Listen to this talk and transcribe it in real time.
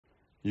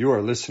You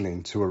are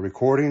listening to a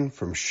recording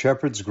from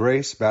Shepherd's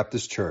Grace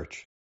Baptist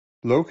Church,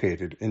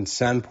 located in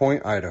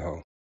Sandpoint,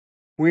 Idaho.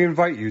 We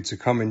invite you to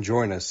come and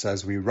join us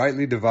as we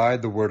rightly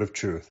divide the word of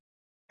truth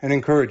and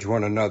encourage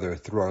one another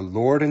through our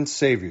Lord and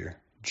Savior,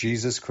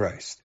 Jesus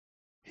Christ.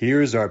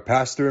 Here is our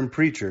pastor and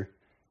preacher,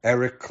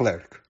 Eric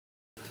Clerc.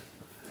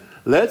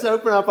 Let's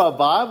open up our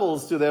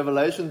Bibles to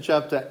Revelation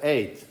chapter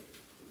 8.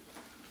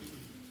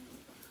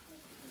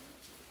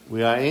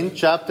 We are in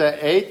chapter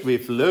 8.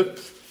 We've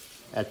looked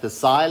at the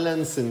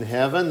silence in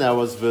heaven. That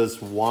was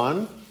verse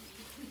 1.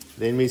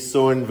 Then we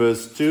saw in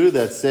verse 2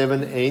 that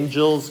 7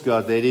 angels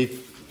got ready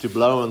to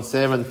blow on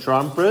 7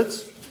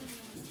 trumpets.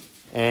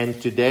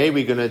 And today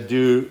we're going to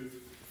do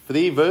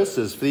 3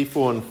 verses, 3,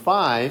 4, and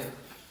 5.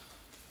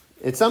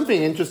 It's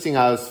something interesting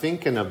I was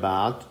thinking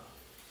about.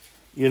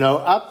 You know,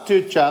 up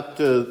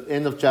to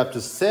end of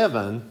chapter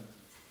 7,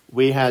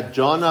 we had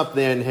John up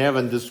there in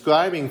heaven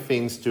describing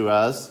things to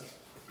us.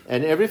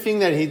 And everything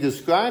that he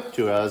described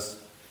to us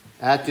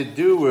had to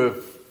do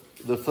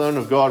with the throne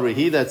of God, where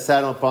he that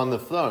sat upon the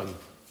throne.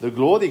 The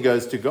glory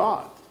goes to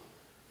God.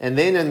 And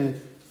then in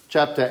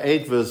chapter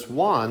 8, verse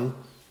 1,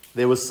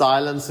 there was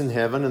silence in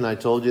heaven, and I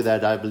told you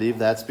that I believe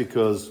that's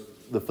because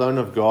the throne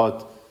of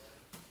God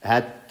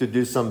had to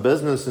do some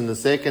business in the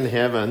second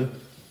heaven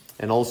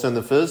and also in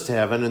the first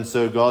heaven, and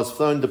so God's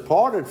throne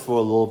departed for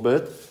a little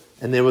bit,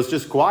 and there was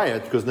just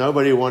quiet because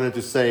nobody wanted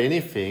to say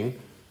anything.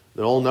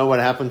 They all know what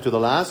happened to the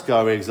last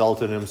guy who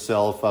exalted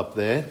himself up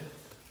there.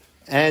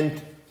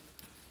 And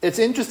it's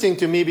interesting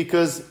to me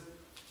because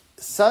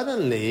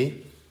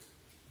suddenly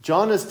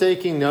John is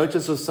taking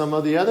notice of some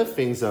of the other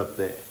things up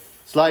there.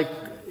 It's like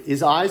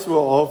his eyes were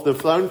off the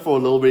throne for a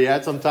little bit. He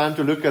had some time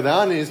to look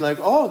around and he's like,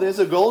 oh, there's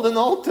a golden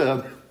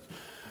altar.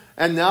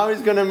 And now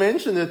he's going to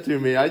mention it to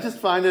me. I just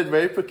find it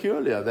very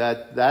peculiar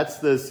that that's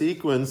the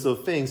sequence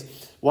of things.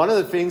 One of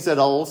the things that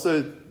I'll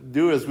also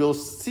do is we'll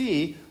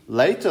see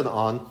later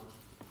on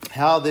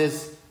how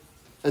there's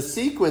a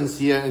sequence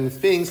here in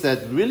things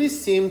that really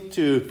seem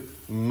to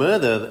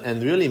mirror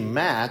and really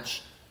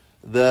match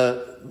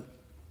the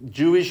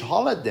Jewish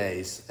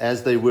holidays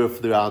as they were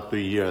throughout the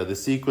year, the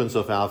sequence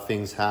of how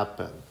things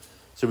happen.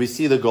 So we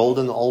see the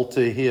golden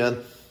altar here,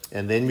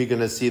 and then we're going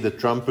to see the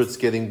trumpets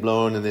getting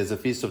blown, and there's a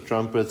Feast of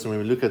Trumpets. And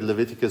when we look at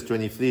Leviticus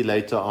 23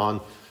 later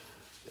on,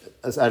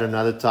 as at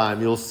another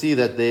time, you'll see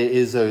that there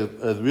is a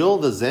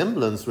real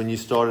resemblance when you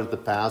start at the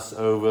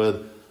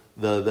Passover,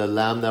 the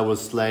lamb that was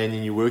slain,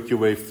 and you work your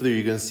way through.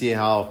 You can see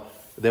how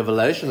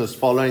Revelation is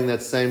following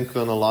that same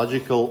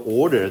chronological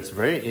order. It's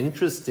very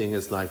interesting.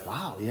 It's like,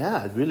 wow,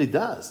 yeah, it really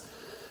does.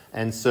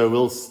 And so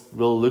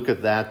we'll look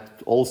at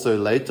that also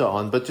later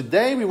on. But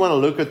today we want to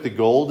look at the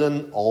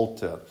golden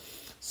altar.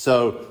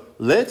 So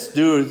let's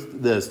do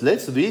this.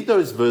 Let's read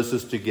those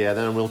verses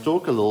together, and we'll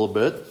talk a little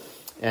bit.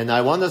 And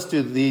I want us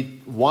to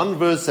read one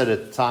verse at a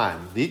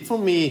time. Read for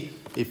me,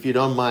 if you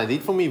don't mind,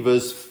 read for me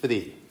verse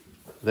 3.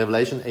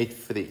 Revelation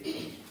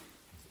 8:3.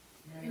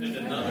 And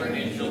another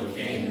angel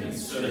came and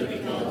stood at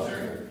the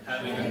altar,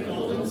 having a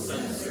golden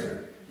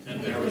censer,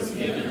 and there was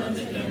given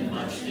unto him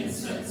much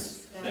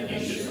incense, that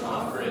he should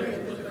offer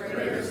it with the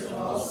prayers of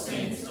all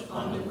saints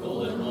upon the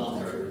golden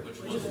altar,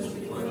 which was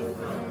before the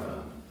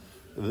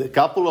throne. A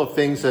couple of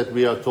things that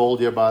we are told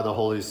here by the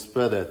Holy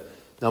Spirit.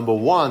 Number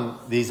one,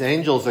 these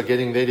angels are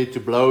getting ready to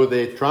blow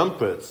their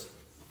trumpets.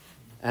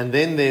 And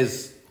then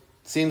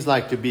seems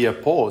like to be a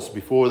pause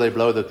before they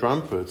blow the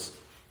trumpets.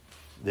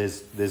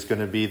 There's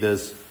going to be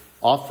this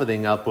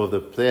offering up of the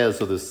prayers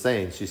of the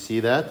saints. You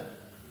see that?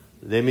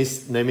 Let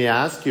me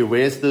ask you,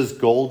 where's this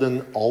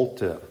golden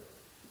altar?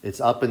 It's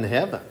up in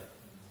heaven.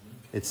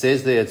 It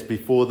says there it's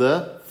before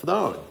the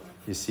throne.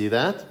 You see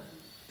that?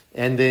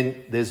 And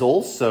then there's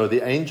also,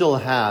 the angel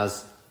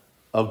has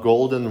a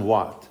golden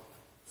what?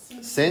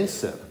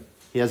 Censer.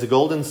 He has a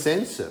golden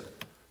censer.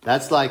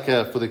 That's like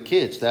for the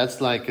kids,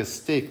 that's like a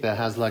stick that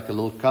has like a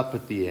little cup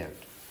at the end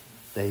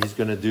that he's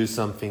going to do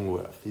something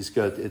with. He's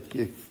got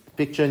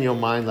picture in your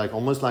mind like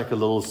almost like a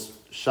little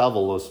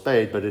shovel or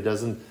spade, but it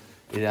doesn't.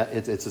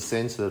 It's a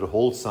censer that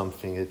holds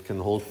something. It can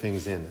hold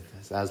things in.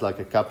 It has like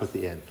a cup at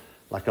the end,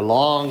 like a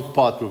long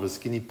pot with a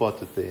skinny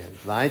pot at the end,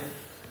 right?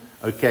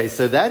 Okay,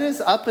 so that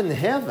is up in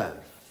heaven.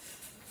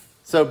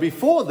 So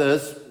before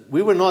this,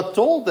 we were not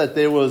told that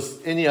there was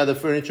any other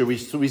furniture. We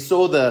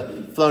saw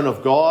the throne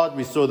of God.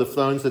 We saw the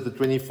thrones that the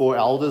 24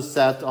 elders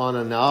sat on.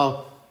 And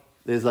now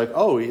there's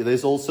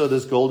there's also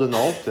this golden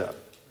altar.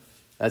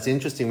 That's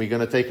interesting. We're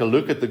going to take a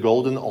look at the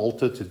golden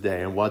altar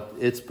today and what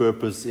its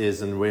purpose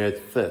is and where it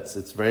fits.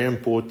 It's very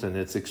important.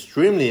 It's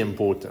extremely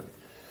important.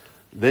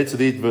 Let's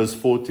read verse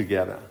 4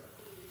 together.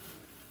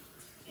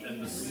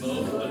 And the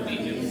smoke of the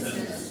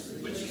incense,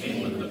 which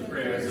came with the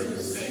prayers of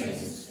the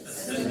saints,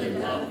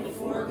 ascended up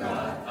before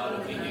God out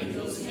of the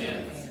angel's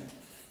hand.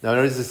 Now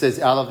notice it says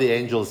out of the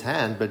angel's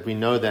hand, but we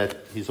know that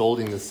he's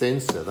holding the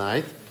censer,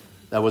 right?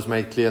 That was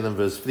made clear in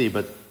verse 3.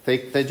 But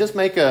they just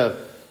make a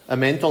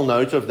mental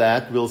note of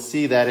that. We'll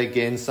see that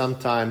again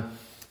sometime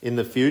in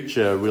the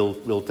future.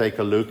 We'll take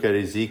a look at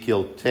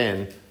Ezekiel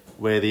 10,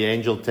 where the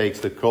angel takes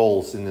the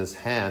coals in his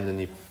hand and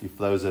he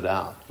throws it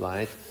out,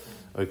 right?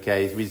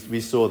 Okay,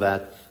 we saw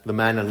that, the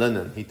man of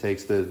linen. He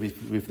takes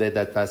we've read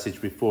that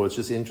passage before. It's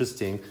just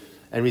interesting.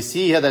 And we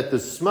see here that the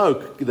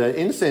smoke, the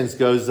incense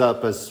goes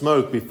up as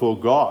smoke before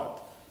God.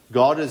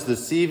 God is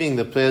receiving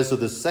the prayers of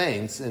the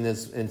saints, and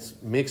it's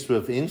mixed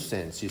with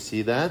incense. You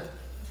see that?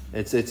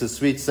 It's a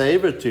sweet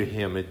savor to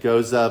him. It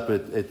goes up,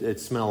 it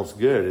smells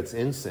good. It's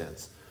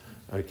incense.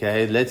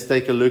 Okay, let's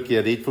take a look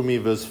here. Read for me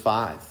verse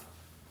 5.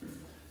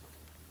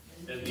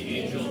 And the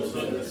angel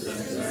took the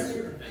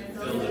censer and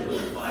filled it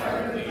with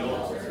fire on the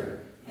altar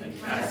and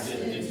cast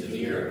it into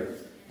the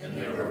earth. And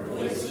there were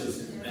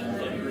voices and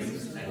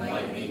thunderings and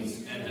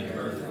lightnings and an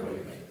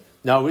earthquake.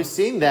 Now we've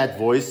seen that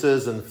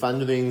voices and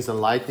thunderings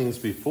and lightnings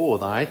before,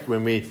 right?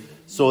 When we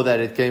saw that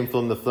it came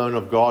from the throne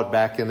of God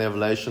back in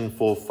Revelation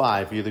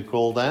 4:5. You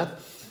recall that?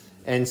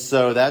 And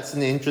so that's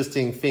an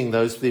interesting thing,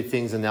 those three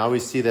things. And now we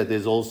see that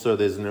there's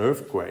an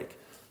earthquake.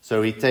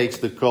 So he takes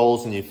the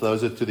coals and he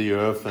throws it to the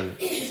earth and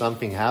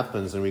something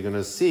happens. And we're going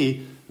to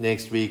see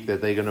next week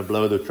that they're going to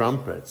blow the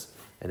trumpets.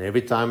 And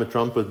every time a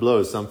trumpet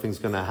blows, something's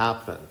going to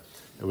happen.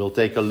 And we'll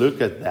take a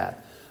look at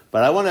that.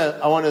 But I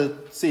want to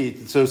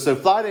see. So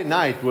Friday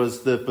night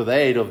was the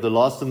parade of the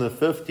Lost in the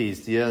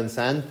 50s here in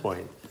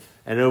Sandpoint.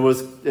 And it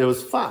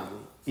was fun.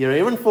 You know,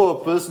 even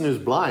for a person who's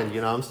blind,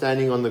 you know, I'm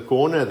standing on the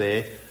corner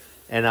there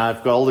and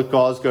I've got all the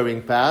cars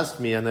going past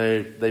me and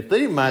they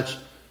pretty much,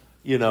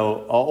 you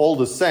know, are all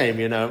the same,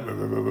 you know,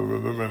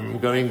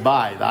 going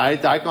by,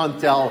 right? I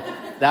can't tell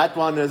that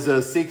one is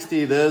a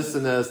 60 this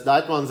and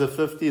that one's a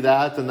 50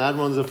 that and that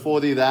one's a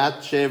 40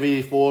 that,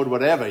 Chevy, Ford,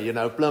 whatever, you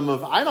know,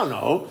 Plymouth, I don't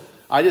know.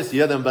 I just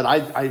hear them, but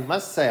I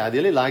must say, I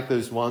really like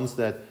those ones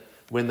that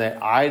when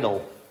they're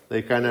idle,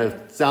 they kind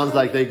of sounds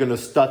like they're going to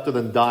stutter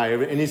and die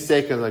any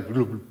second, like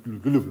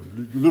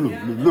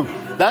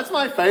that's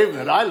my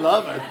favorite. I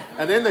love it.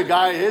 And then the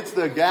guy hits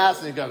the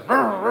gas and he goes,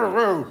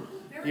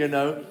 you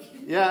know.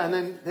 Yeah, and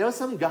then there was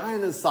some guy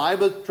in a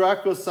cyber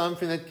truck or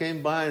something that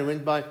came by and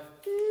went by.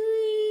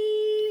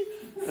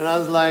 And I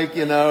was like,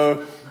 you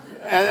know,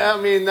 and I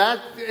mean,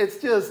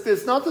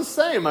 it's not the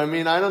same. I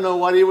mean, I don't know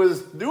what he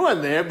was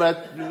doing there,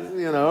 but,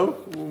 you know,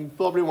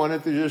 probably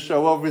wanted to just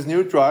show off his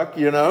new truck,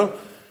 you know.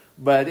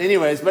 But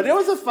anyways, it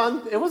was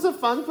a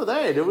fun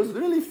parade. It was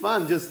really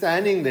fun just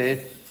standing there,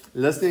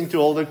 listening to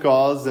all the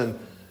cars. And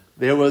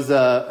there was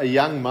a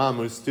young mom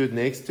who stood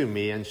next to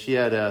me, and she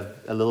had a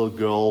little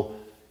girl.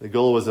 The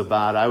girl was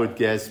I would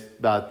guess,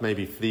 about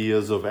maybe 3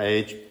 years of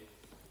age.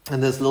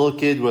 And this little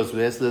kid was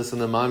restless,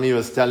 and the mommy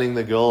was telling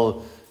the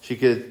girl, she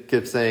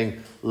kept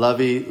saying,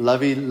 Lovey,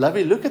 Lovey,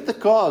 Lovey, look at the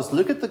cars,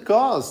 look at the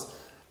cars.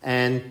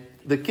 And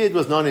the kid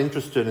was not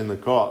interested in the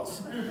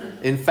cars.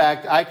 In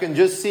fact, I can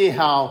just see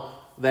how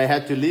they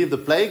had to leave the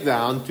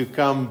playground to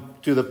come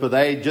to the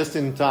parade just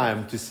in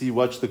time to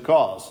watch the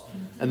cars.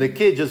 And the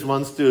kid just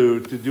wants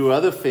to do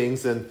other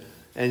things,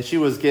 and she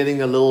was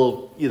getting a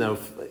little, you know,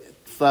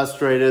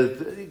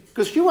 frustrated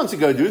because she wants to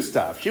go do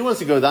stuff. She wants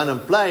to go down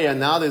and play, and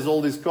now there's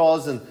all these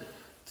cars, and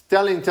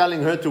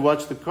telling her to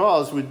watch the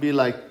cars would be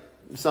like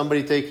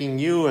somebody taking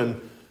you and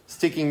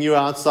sticking you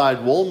outside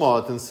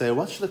Walmart and say,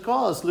 watch the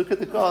cars, look at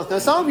the cars. Now,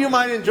 some of you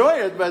might enjoy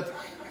it, but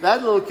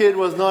that little kid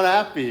was not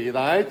happy,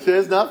 right?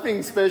 There's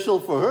nothing special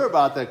for her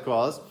about that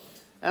cars.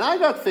 And I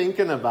got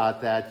thinking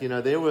about that. You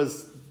know, there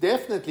was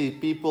definitely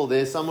people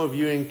there, some of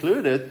you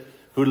included,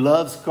 who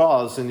loves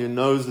cars and who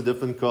knows the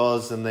different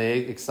cars, and they're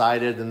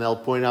excited, and they'll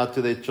point out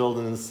to their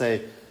children and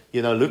say,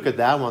 you know, look at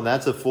that one.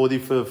 That's a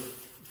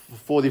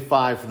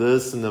 45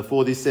 this, and the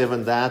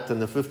 47 that,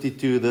 and the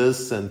 52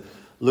 this, and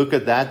look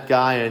at that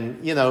guy.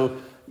 And, you know,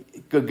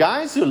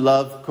 guys who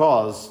love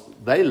cars,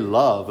 they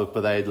love a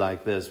parade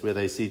like this where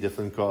they see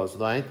different cars,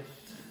 right?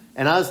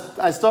 And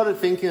I started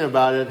thinking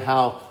about it,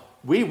 how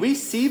we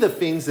see the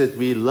things that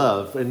we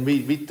love, and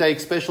we take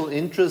special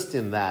interest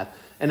in that.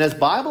 And as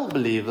Bible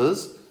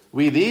believers,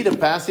 we read a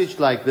passage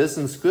like this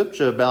in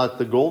Scripture about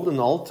the golden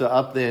altar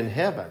up there in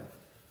heaven.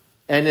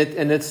 And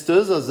it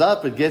stirs us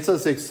up, it gets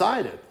us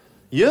excited.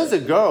 Years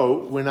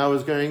ago, when I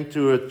was going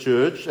to a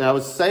church, and I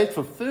was saved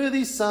for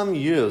 30-some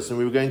years, and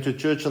we were going to a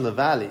church in the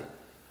valley,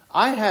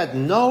 I had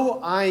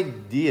no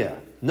idea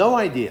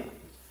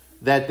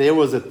that there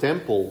was a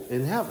temple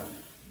in heaven.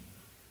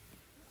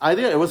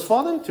 It was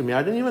foreign to me.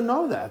 I didn't even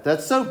know that.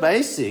 That's so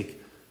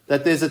basic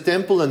that there's a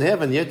temple in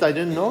heaven, yet I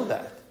didn't know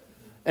that.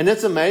 And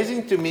it's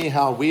amazing to me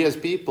how we as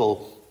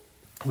people,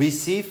 we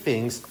see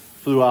things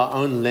through our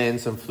own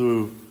lens and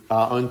through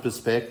our own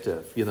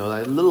perspective. You know,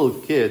 like a little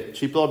kid,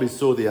 she probably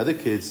saw the other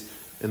kids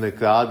in the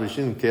crowd, but she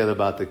didn't care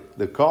about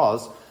the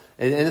cars.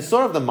 And it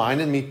sort of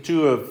reminded me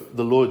too of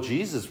the Lord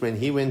Jesus when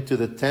he went to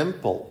the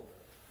temple.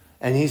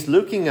 And he's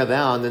looking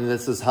around, and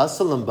there's this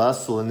hustle and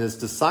bustle, and his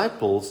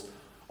disciples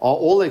are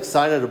all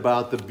excited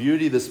about the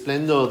beauty, the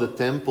splendor of the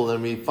temple.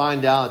 And we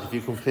find out, if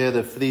you compare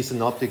the three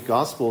synoptic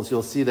gospels,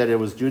 you'll see that it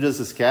was Judas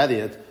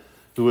Iscariot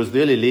who was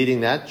really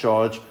leading that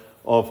charge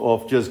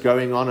of just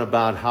going on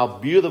about how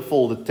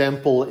beautiful the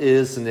temple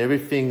is and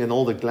everything and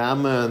all the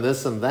glamour and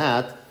this and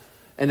that.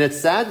 And it's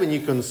sad when you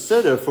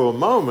consider for a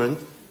moment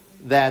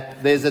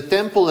that there's a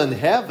temple in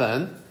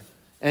heaven,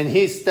 And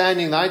he's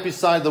standing right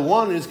beside the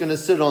one who's going to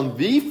sit on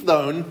the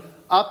throne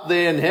up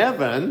there in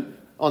heaven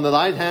on the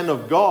right hand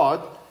of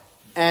God.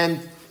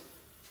 And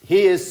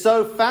he is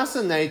so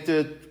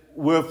fascinated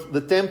with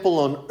the temple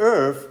on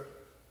earth,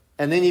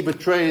 and then he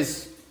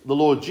betrays the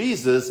Lord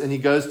Jesus and he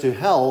goes to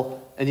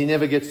hell and he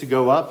never gets to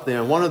go up there.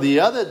 And one of the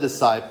other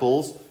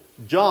disciples,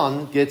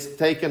 John, gets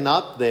taken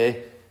up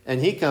there and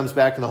he comes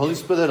back, and the Holy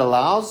Spirit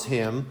allows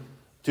him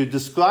to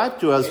describe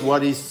to us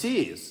what he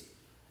sees.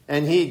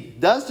 And he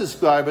does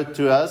describe it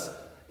to us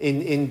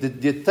in the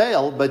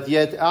detail, but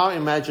yet our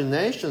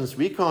imaginations,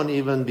 we can't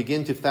even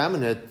begin to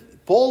fathom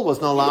it. Paul was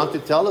not allowed to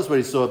tell us what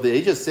he saw up there.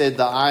 He just said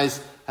the eyes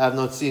have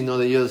not seen nor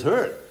the ears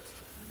heard.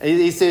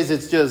 He says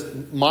it's just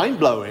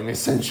mind-blowing,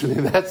 essentially.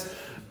 That's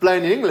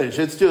plain English.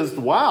 It's just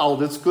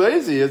wild. It's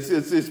crazy.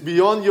 It's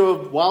beyond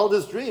your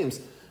wildest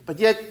dreams. But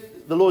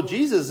yet the Lord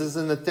Jesus is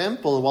in the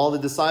temple while the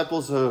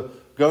disciples are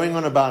going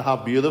on about how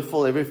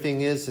beautiful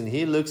everything is, and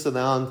he looks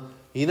around.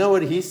 You know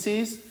what he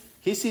sees?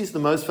 He sees the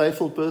most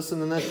faithful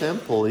person in that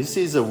temple. He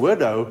sees a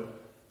widow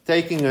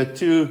taking her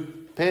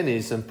 2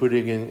 pennies and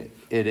putting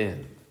it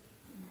in.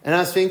 And I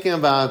was thinking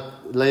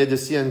about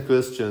Laodicean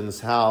Christians,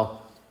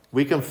 how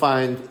we can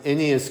find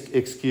any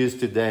excuse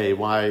today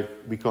why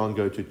we can't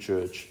go to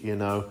church,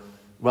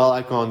 Well,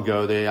 I can't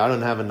go there. I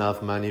don't have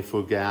enough money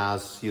for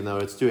gas.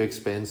 It's too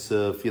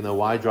expensive.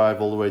 Why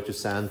drive all the way to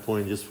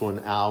Sandpoint just for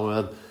an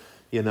hour?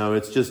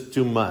 It's just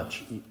too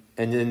much.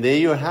 And then there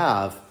you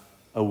have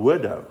a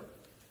widow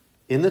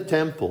in the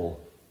temple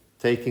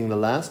taking the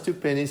last 2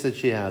 pennies that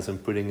she has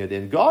and putting it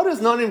in. God is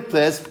not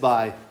impressed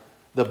by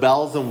the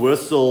bells and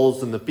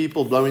whistles and the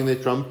people blowing their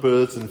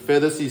trumpets and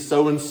Pharisee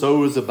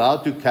so-and-so is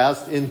about to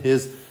cast in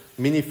his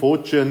mini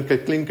fortune,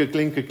 ka-cling,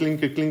 ka-cling, ka-cling,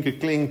 ka-cling,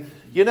 ka-cling.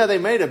 They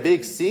made a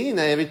big scene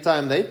every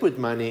time they put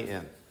money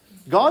in.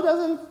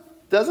 God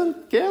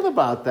doesn't care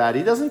about that.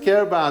 He doesn't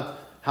care about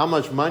how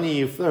much money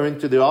you throw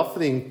into the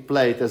offering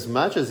plate as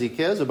much as he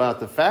cares about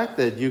the fact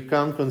that you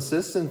come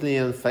consistently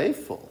and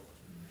faithful.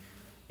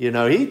 He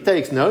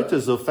takes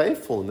notice of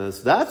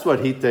faithfulness. That's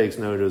what he takes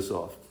notice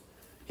of.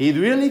 He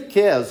really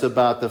cares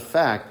about the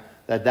fact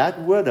that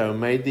that widow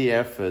made the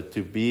effort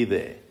to be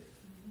there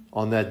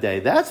on that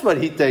day. That's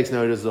what he takes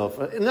notice of.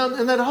 And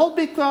that whole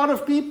big crowd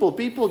of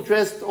people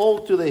dressed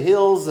all to the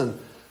hills and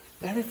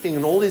everything,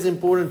 and all these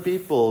important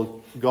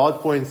people,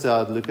 God points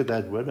out, look at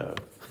that widow.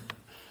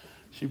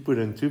 She put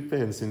in 2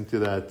 pence into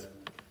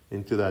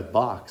that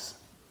box.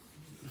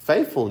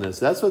 Faithfulness,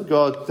 that's what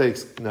God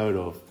takes note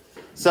of.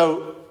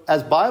 So,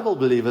 as Bible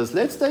believers,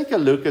 let's take a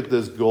look at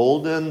this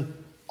golden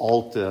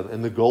altar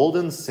and the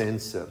golden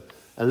censer.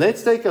 And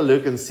let's take a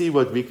look and see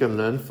what we can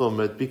learn from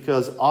it,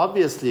 because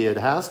obviously it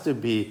has to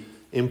be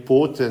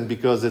important,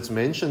 because it's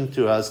mentioned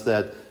to us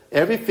that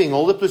everything,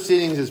 all the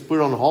proceedings is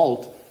put on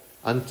hold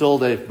until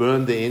they've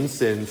burned the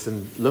incense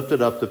and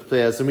lifted up the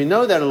prayers. And we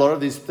know that a lot of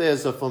these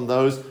prayers are from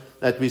those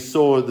that we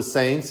saw the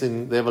saints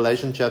in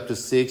Revelation chapter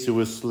 6 who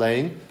were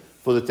slain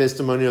for the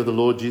testimony of the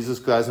Lord Jesus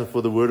Christ and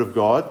for the word of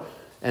God.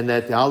 And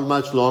that how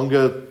much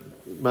longer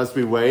must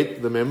we wait?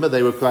 Remember,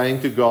 they were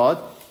crying to God.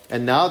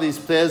 And now these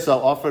prayers are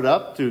offered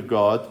up to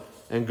God,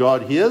 and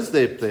God hears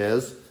their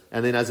prayers,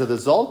 and then as a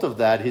result of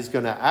that, he's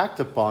going to act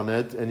upon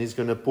it, and he's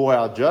going to pour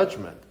out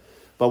judgment.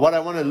 But what I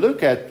want to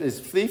look at is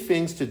 3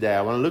 things today.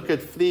 I want to look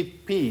at 3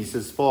 P's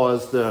as far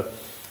as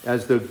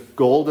the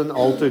golden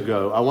altar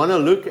go. I want to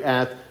look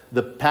at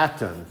the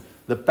pattern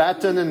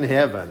in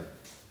heaven.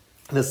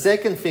 The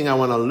second thing I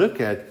want to look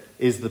at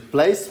is the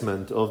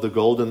placement of the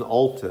golden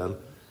altar.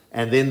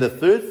 And then the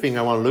third thing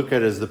I want to look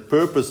at is the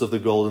purpose of the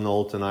golden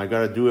altar. And I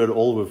got to do it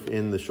all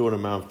within the short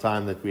amount of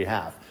time that we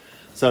have.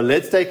 So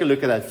let's take a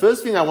look at that.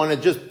 First thing I want to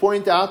just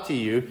point out to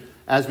you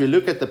as we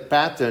look at the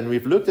pattern.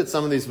 We've looked at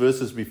some of these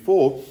verses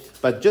before,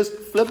 but just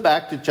flip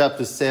back to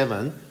chapter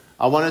 7.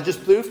 I want to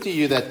just prove to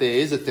you that there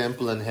is a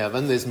temple in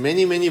heaven. There's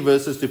many, many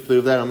verses to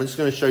prove that. I'm just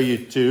going to show you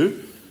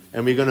 2,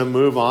 and we're going to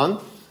move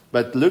on.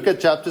 But look at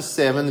chapter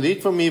 7.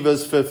 Read for me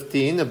verse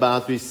 15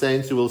 about these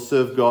saints who will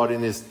serve God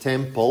in his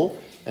temple.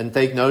 And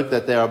take note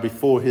that they are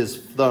before his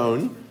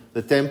throne.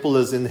 The temple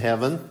is in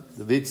heaven.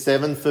 Read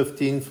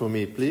 7:15 for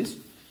me, please.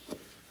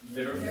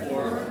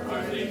 Therefore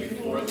are they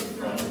before the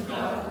throne of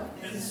God,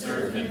 and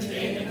serve him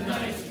day and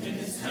night in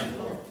his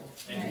temple.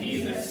 And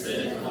he that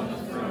sitteth on the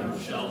throne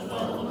shall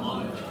dwell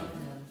among them.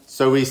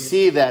 So we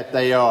see that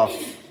they are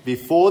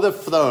before the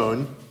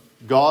throne.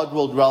 God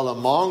will dwell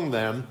among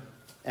them,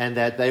 and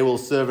that they will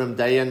serve him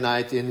day and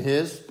night in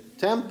his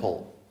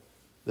temple.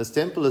 This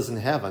temple is in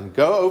heaven.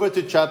 Go over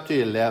to chapter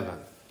 11.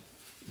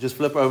 Just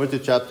flip over to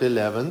chapter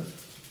 11.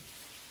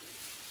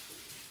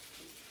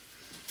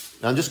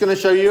 Now I'm just going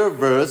to show you a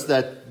verse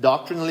that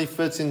doctrinally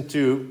fits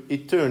into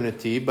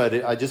eternity, but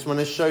I just want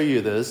to show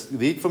you this.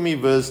 Read for me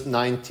verse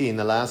 19,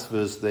 the last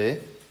verse there.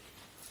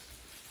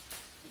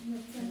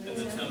 And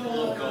the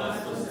temple of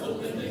God was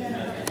opened in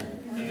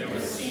heaven, and there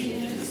was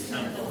seen in his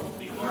temple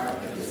the ark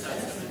of the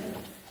testament,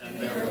 and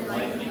there were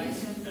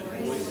lightnings, and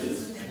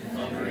voices, and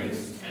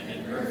thunderings, and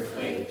an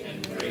earthquake,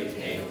 and great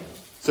hail.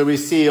 So we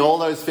see all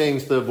those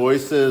things, the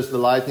voices, the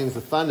lightnings,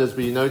 the thunders,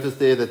 but you notice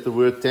there that the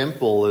word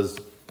temple is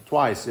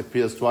twice,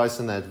 appears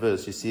twice in that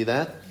verse. You see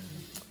that?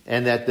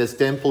 And that this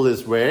temple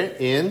is where?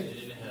 In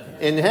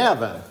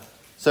heaven.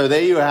 So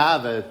there you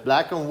have it,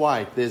 black and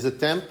white. There's a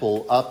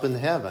temple up in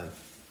heaven.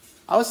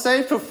 I was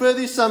saved for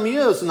 30 some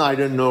years and I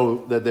didn't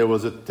know that there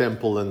was a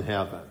temple in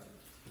heaven.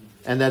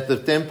 And that the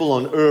temple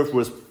on earth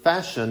was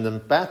fashioned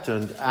and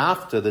patterned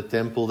after the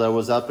temple that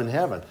was up in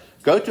heaven.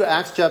 Go to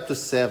Acts chapter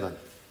 7. I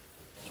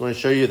just want to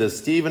show you that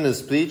Stephen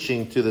is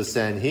preaching to the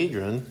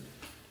Sanhedrin,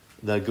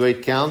 the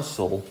great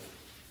council,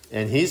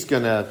 and he's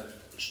going to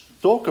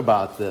talk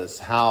about this,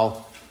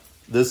 how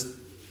this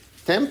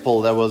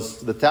temple that was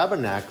the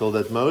tabernacle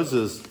that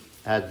Moses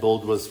had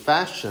built was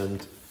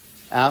fashioned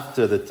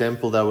after the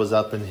temple that was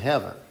up in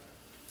heaven.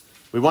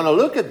 We want to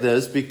look at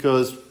this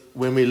because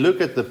when we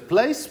look at the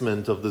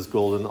placement of this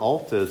golden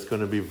altar, it's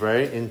going to be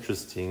very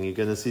interesting. You're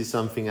going to see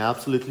something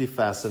absolutely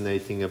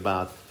fascinating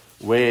about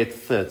where it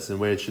fits and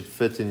where it should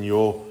fit in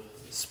your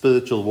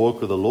spiritual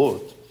walk with the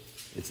Lord.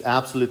 It's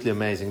absolutely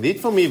amazing. Read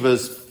for me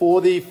verse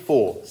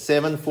 44,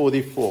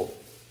 7:44.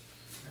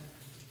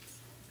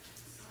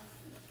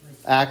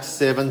 Acts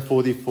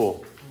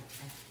 7:44.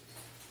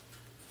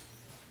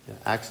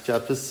 Acts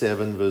chapter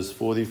 7, verse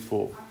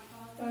 44.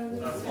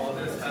 Our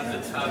fathers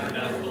had the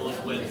tabernacle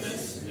of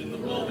witness in the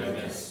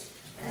wilderness,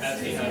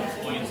 as he had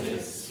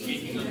appointed,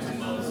 speaking unto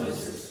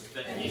Moses,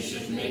 that he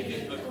should make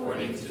it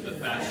according to the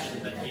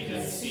fashion that he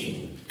had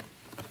seen.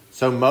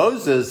 So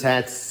Moses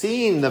had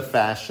seen the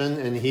fashion,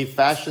 and he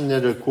fashioned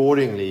it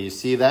accordingly. You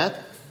see that?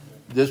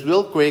 Just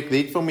real quick,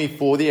 read for me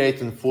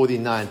 48 and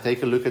 49.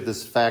 Take a look at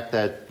this fact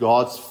that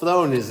God's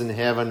throne is in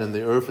heaven and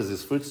the earth is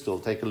his footstool.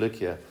 Take a look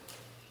here.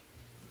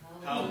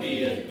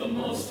 Howbeit the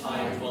Most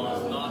High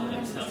dwelleth not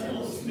in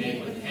temples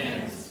made with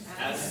hands,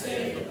 as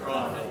saith the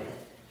prophet,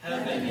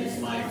 Heaven is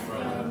my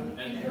throne,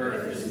 and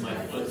earth is my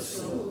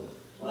footstool.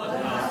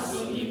 What house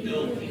will ye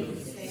build me,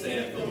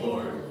 saith the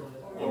Lord,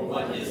 or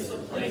what is the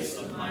place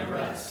of my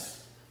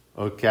rest?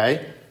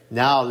 Okay,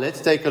 now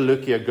let's take a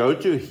look here. Go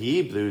to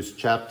Hebrews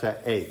chapter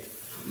 8.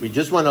 We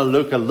just want to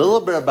look a little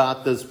bit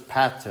about this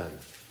pattern.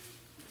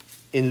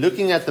 In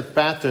looking at the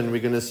pattern,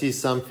 we're going to see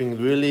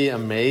something really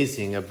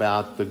amazing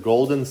about the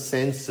golden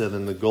censer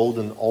and the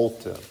golden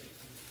altar.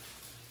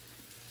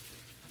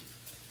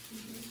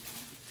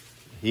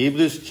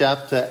 Hebrews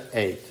chapter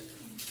 8.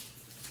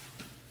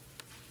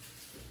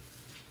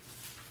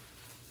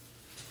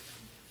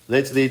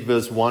 Let's read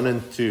verse 1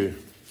 and 2.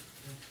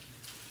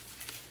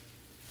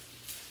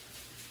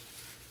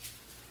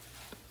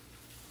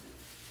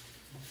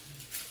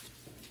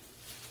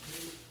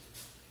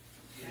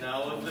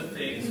 Now of the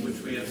things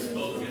which we have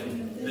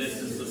spoken,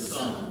 this is the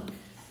sum.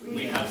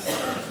 We have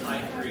such a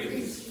high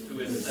priest,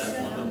 who is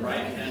set on the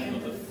right hand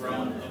of the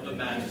throne of the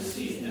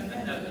majesty in the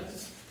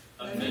heavens,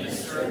 a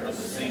minister of the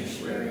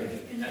sanctuary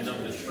and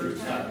of the true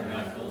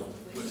tabernacle,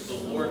 which the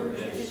Lord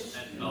pitched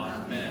and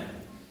not man.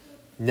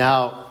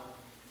 Now,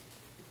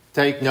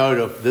 take note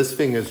of this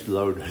thing is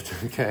loaded,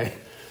 okay?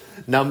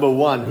 Number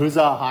one, who's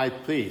our high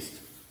priest?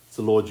 It's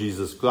the Lord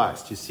Jesus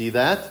Christ. You see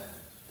that?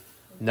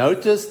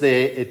 Notice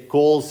there it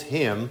calls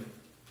him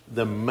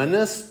the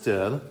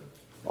minister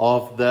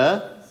of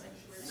the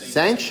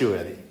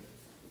sanctuary.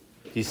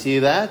 Do you see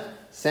that?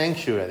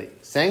 Sanctuary.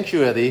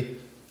 Sanctuary,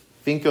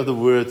 think of the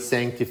word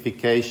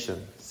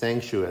sanctification.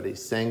 Sanctuary,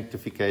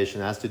 sanctification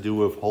has to do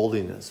with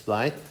holiness,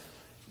 right?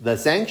 The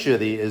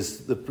sanctuary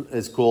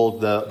is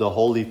called the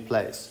holy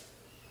place.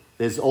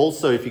 There's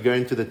also, if you go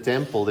into the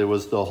temple, there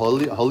was the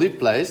holy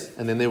place,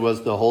 and then there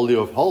was the Holy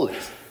of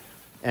Holies.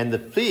 And the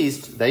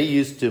priest, they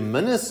used to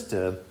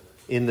minister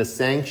in the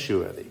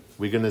sanctuary.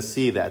 We're going to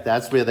see that.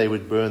 That's where they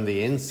would burn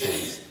the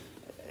incense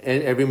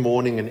every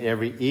morning and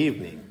every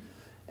evening.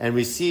 And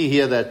we see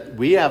here that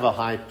we have a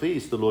high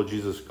priest, the Lord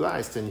Jesus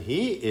Christ, and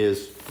he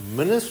is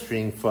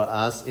ministering for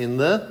us in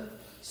the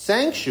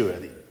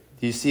sanctuary.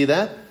 Do you see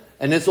that?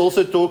 And it's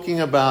also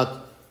talking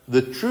about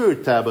the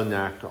true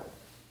tabernacle.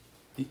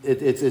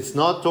 It's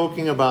not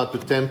talking about the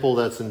temple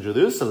that's in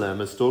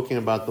Jerusalem. It's talking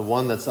about the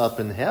one that's up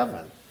in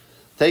heaven.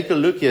 Take a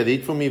look here.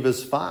 Read for me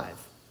verse 5.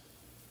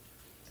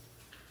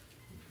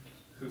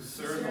 Who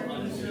serve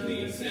unto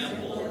the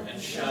example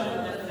and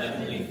shadow of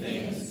heavenly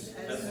things,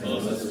 as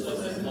Moses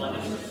was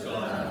admonished of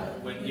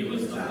God when he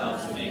was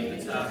about to make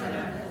the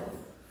tabernacle.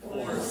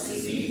 For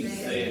see,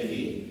 saith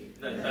he,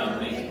 that thou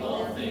make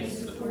all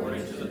things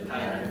according to the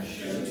pattern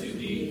shewn to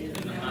thee in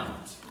the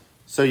mount.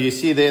 So you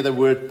see there the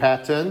word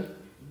pattern.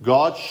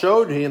 God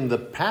showed him the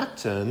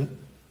pattern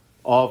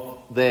of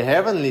the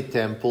heavenly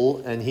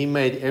temple, and he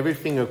made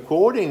everything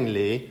according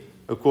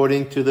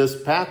to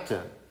this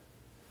pattern.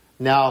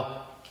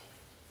 Now,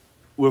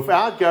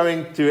 without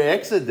going to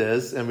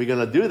Exodus, and we're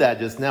going to do that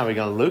just now, we're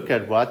going to look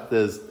at what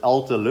this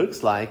altar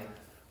looks like.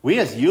 We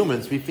as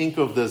humans, we think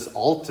of this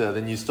altar,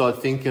 then you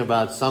start thinking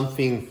about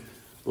something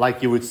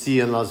like you would see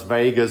in Las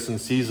Vegas and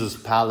Caesar's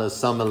Palace,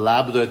 some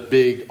elaborate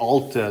big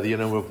altar,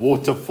 with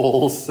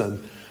waterfalls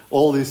and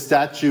all these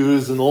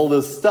statues and all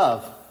this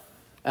stuff.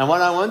 And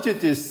what I want you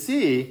to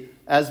see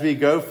as we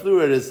go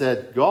through it is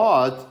that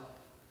God,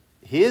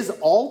 his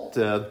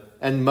altar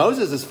and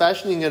Moses is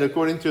fashioning it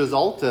according to his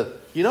altar.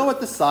 You know what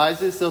the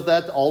size is of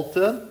that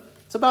altar?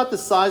 It's about the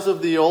size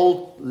of the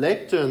old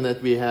lectern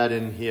that we had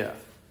in here.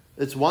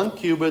 It's 1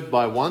 cubit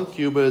by 1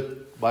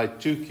 cubit by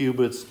 2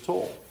 cubits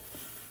tall.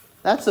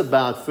 That's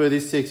about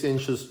 36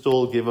 inches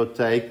tall, give or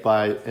take,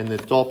 and the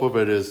top of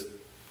it is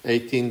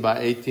 18 by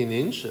 18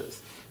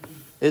 inches.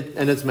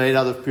 And it's made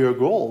out of pure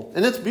gold.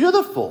 And it's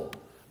beautiful.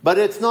 But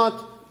it's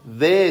not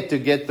there to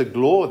get the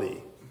glory.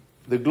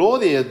 The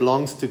glory, it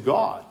belongs to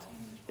God.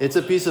 It's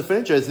a piece of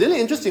furniture. It's really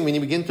interesting when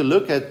you begin to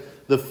look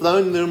at the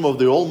throne room of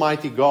the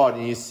Almighty God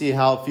and you see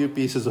how few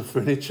pieces of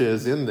furniture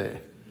is in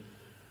there.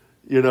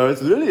 You know,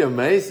 it's really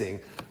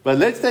amazing. But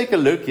let's take a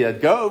look here.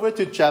 Go over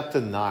to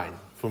chapter 9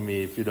 for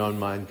me, if you don't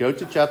mind. Go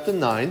to chapter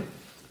 9,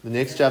 the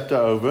next chapter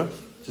over.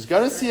 Just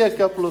got to see a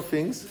couple of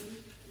things.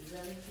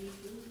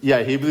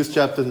 Yeah, Hebrews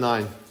chapter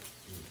 9.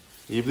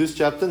 Hebrews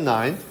chapter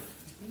 9.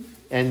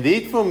 And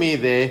read for me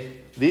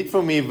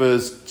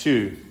verse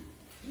 2.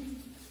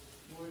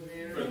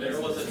 For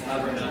there was a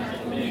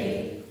tabernacle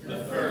made,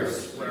 the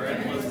first,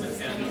 wherein was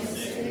the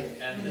candlestick,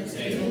 and the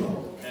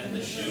table, and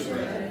the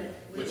shewbread,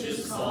 which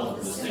is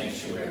called the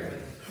sanctuary.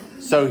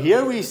 So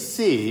here we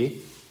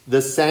see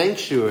the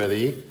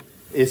sanctuary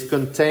is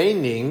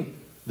containing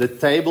the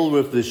table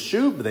with the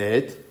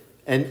shewbread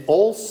and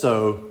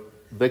also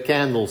the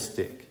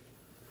candlestick.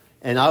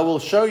 And I will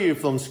show you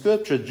from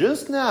Scripture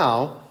just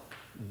now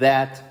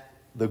that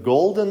the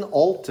golden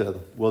altar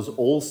was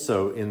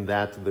also in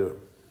that room,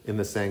 in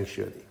the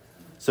sanctuary.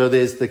 So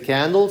there's the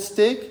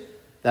candlestick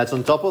that's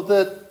on top of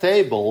the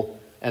table,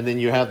 and then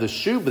you have the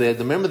shewbread.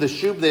 Remember, the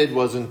shewbread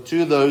was in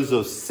 2 rows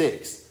of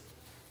 6.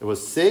 It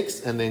was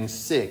 6 and then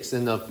 6.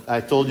 And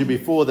I told you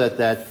before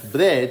that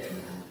bread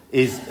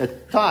is a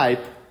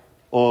type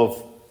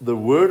of the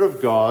Word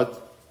of God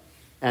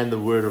and the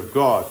Word of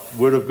God.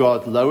 Word of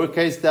God,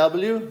 lowercase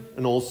w,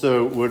 and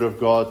also Word of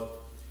God,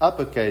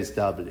 uppercase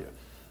W.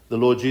 The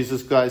Lord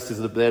Jesus Christ is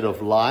the bread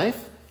of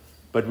life,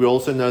 but we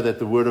also know that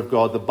the Word of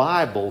God, the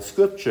Bible,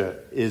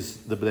 Scripture, is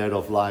the bread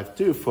of life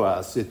too for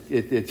us.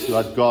 It's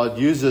what God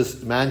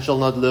uses. Man shall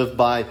not live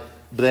by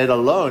bread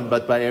alone,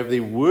 but by every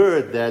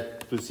word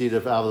that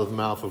proceedeth out of the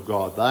mouth of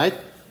God, right?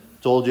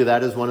 Told you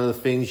that is one of the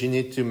things you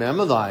need to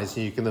memorize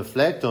and you can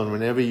reflect on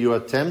whenever you are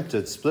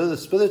tempted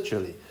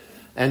spiritually.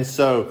 And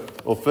so,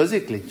 or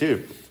physically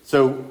too.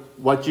 So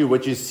what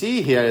you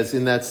see here is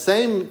in that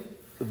same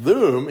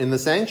room, in the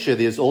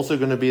sanctuary, is also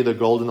going to be the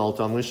golden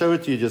altar. I'm going to show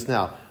it to you just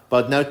now.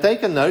 But now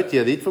take a note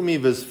here. Read for me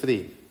verse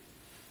 3.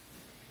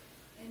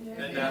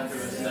 And after a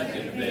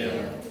second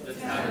veil, the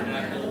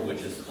tabernacle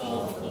which is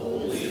called the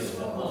holiest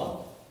of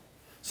all.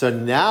 So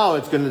now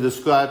it's going to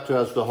describe to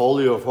us the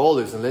Holy of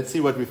Holies. And let's see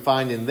what we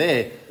find in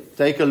there.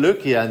 Take a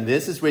look here. And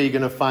this is where you're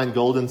going to find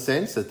Golden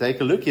Censer. Take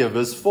a look here,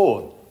 verse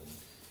 4.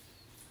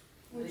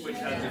 Which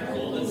has a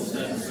golden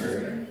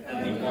censer,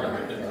 and the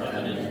ark of the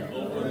covenant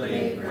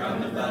overlaid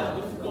round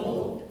about with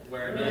gold,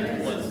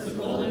 wherein was the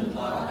golden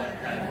pot that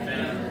had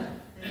manna,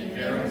 and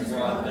Aaron's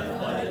rod that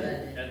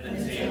budded, and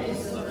the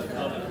tables of the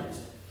covenant.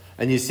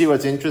 And you see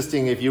what's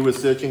interesting, if you were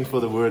searching for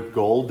the word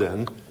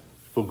golden,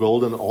 for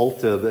golden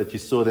altar that you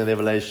saw in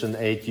Revelation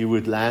 8, you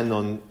would land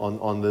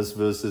on this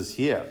verses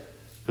here,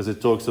 because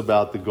it talks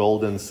about the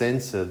golden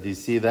censer. Do you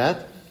see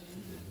that?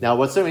 Now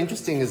what's so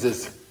interesting is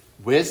this.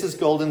 Where's this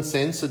golden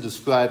censer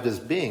described as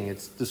being?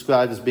 It's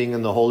described as being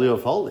in the Holy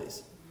of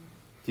Holies.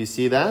 Do you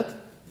see that?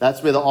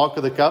 That's where the Ark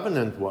of the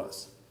Covenant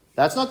was.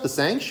 That's not the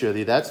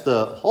sanctuary, that's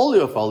the Holy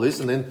of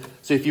Holies. And then,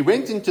 so if you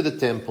went into the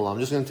temple, I'm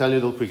just going to tell you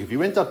a little quick. If you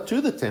went up to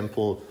the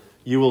temple,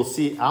 you will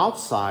see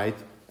outside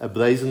a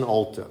brazen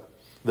altar.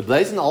 The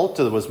brazen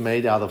altar was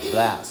made out of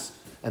brass.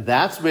 And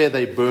that's where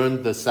they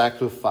burned the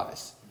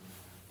sacrifice.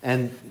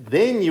 And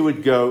then you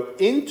would go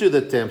into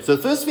the temple. So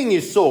the first thing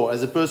you saw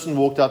as a person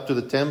walked up to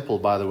the temple,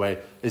 by the way,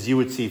 is you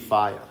would see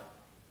fire.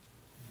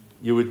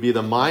 You would be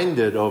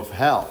reminded of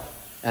hell.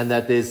 And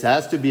that there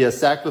has to be a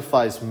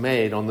sacrifice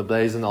made on the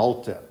brazen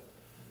altar.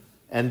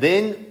 And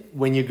then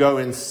when you go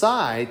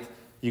inside,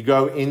 you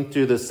go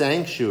into the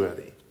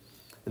sanctuary.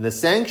 And the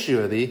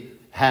sanctuary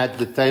had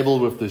the table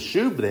with the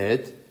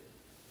shewbread,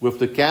 with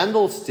the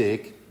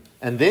candlestick,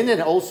 and then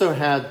it also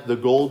had the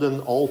golden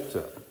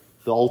altar.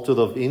 The altar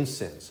of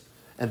incense.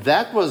 And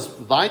that was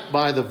right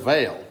by the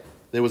veil.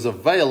 There was a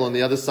veil on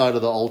the other side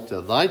of the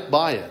altar, right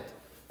by it.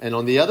 And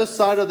on the other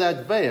side of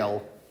that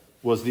veil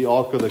was the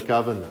Ark of the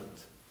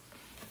Covenant.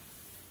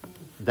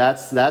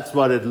 That's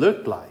what it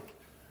looked like.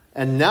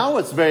 And now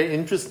what's very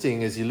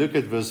interesting as you look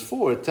at verse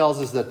 4, it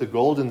tells us that the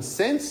golden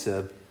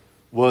censer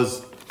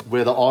was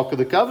where the Ark of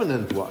the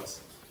Covenant was.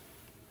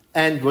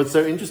 And what's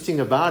so interesting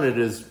about it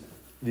is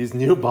these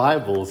new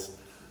Bibles,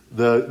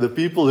 the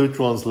people who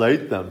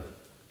translate them,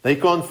 they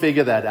can't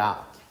figure that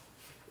out.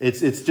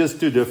 It's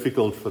just too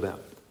difficult for them.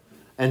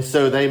 And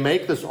so they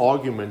make this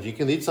argument. You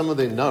can read some of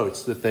their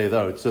notes that they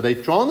wrote. So they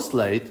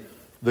translate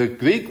the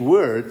Greek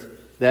word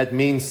that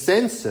means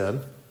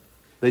censer,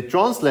 they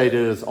translate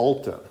it as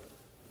altar.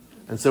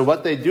 And so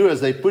what they do is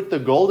they put the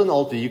golden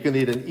altar. You can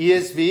read an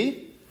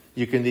ESV,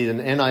 you can read an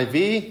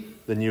NIV,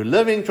 the New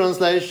Living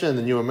Translation,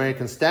 the New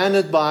American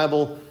Standard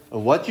Bible.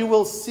 And what you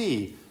will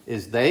see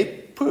is they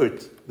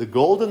put the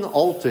golden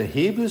altar,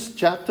 Hebrews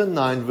chapter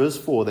 9, verse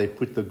 4, they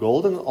put the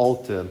golden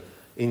altar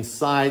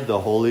inside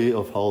the Holy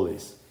of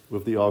Holies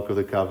with the Ark of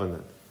the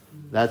Covenant.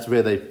 That's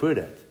where they put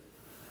it.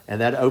 And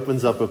that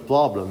opens up a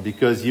problem,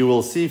 because you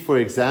will see, for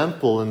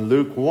example, in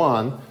Luke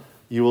 1,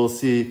 you will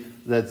see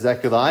that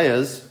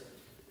Zacharias,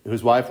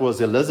 whose wife was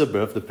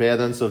Elizabeth, the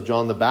parents of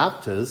John the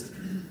Baptist,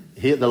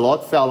 the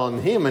lot fell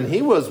on him, and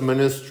he was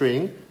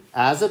ministering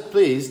as a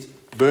priest,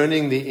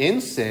 burning the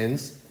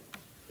incense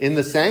in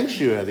the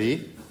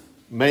sanctuary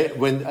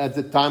when at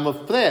the time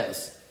of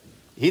prayers.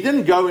 He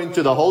didn't go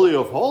into the Holy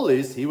of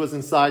Holies, he was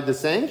inside the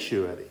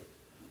sanctuary.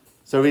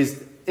 So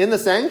he's in the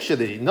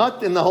sanctuary,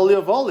 not in the Holy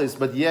of Holies,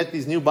 but yet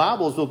these new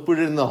Bibles will put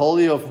it in the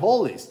Holy of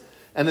Holies.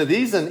 And the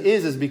reason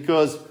is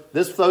because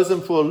this throws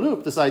them for a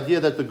loop, this idea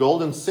that the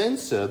golden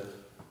censer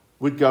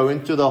would go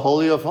into the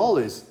Holy of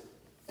Holies.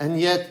 And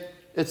yet,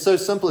 it's so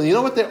simple. And you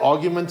know what their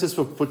argument is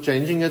for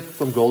changing it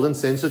from golden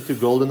censer to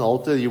golden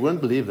altar? You wouldn't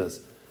believe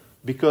this.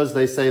 Because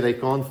they say they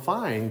can't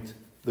find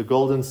the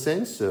golden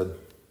censer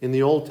in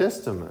the Old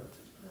Testament.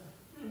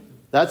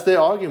 That's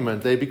their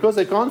argument. Because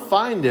they can't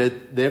find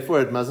it, therefore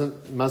it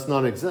must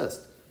not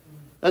exist.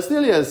 That's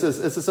really it's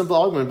a simple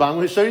argument. But I'm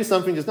going to show you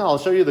something just now. I'll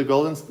show you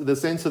the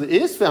censer that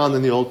is found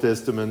in the Old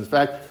Testament. In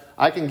fact,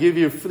 I can give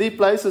you 3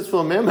 places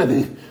from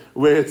memory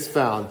where it's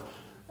found.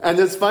 And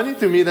it's funny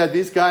to me that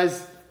these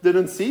guys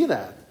didn't see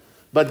that.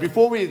 But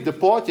before we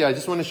depart here, I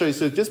just want to show you.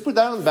 So just put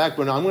that on the back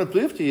burner. I'm going to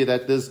prove to you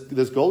that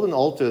this golden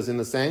altar is in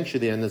the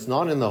sanctuary and it's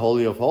not in the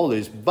Holy of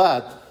Holies.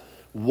 But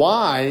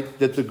why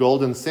did the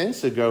golden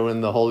censer go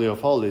in the Holy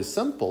of Holies?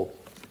 Simple.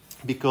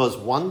 Because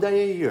one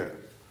day a year,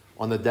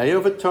 on the Day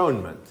of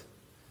Atonement,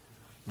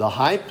 the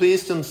high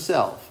priest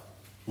himself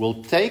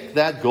will take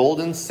that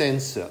golden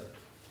censer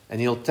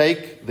and he'll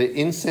take the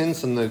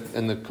incense and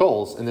the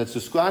coals, and it's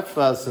described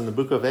for us in the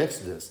book of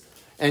Exodus.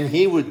 And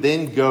he would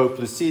then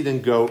proceed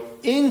and go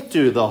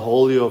into the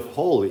Holy of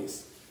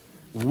Holies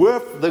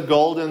with the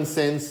golden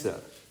censer.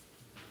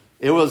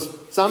 It was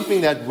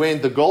something that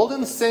when the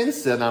golden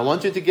censer, and I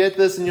want you to get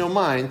this in your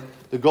mind,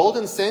 the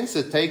golden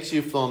censer takes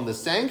you from the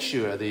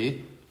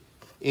sanctuary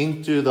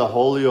into the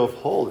Holy of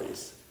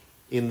Holies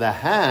in the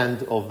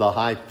hand of the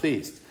high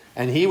priest.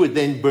 And he would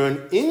then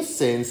burn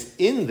incense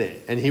in there.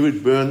 And he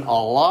would burn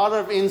a lot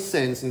of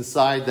incense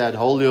inside that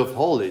Holy of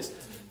Holies.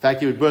 In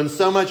fact, he would burn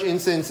so much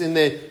incense in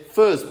there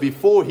first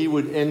before he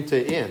would enter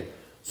in.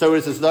 So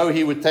it's as though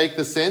he would take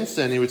the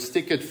censer and he would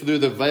stick it through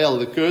the veil,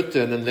 the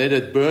curtain, and let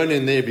it burn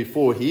in there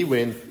before he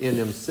went in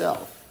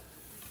himself.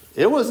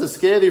 It was a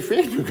scary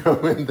thing to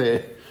go in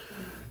there.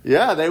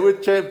 Yeah, they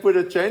would put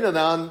a chain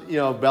around,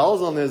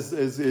 bells on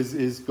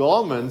his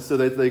garments so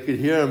that they could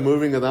hear him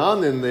moving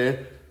around in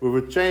there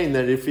with a chain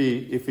that if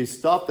he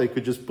stopped, they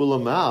could just pull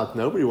him out.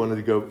 Nobody wanted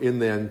to go in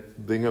there and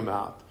bring him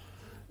out.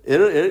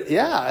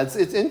 It's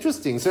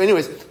interesting. So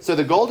anyways, so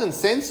the golden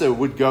censer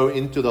would go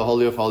into the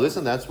Holy of Holies,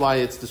 and that's why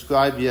it's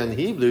described here in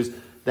Hebrews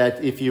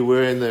that if you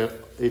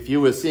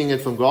were seeing it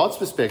from God's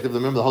perspective,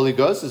 remember the Holy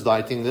Ghost is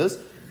writing this,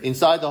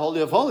 inside the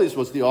Holy of Holies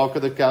was the Ark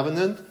of the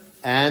Covenant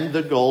and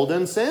the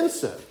golden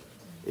censer.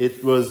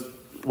 It was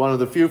one of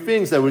the few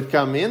things that would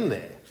come in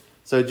there.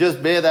 So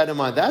just bear that in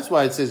mind. That's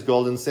why it says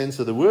golden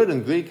censer. The word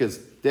in Greek is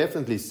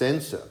definitely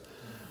censer.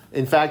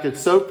 In fact,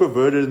 it's so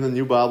perverted in the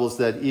New Bibles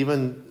that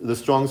even the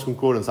Strong's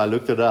Concordance, I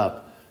looked it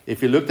up.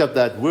 If you looked up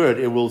that word,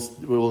 it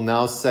will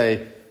now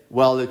say,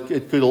 well,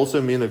 it could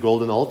also mean a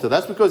golden altar.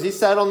 That's because he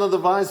sat on the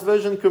Revised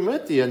Version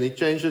Committee and he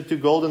changed it to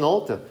golden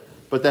altar.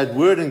 But that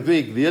word in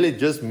Greek really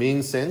just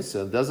means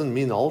censer. It doesn't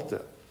mean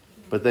altar.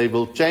 But they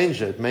will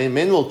change it. Men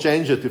will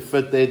change it to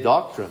fit their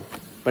doctrine.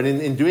 But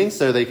in doing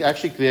so, they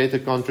actually create a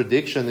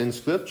contradiction in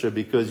Scripture,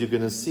 because you're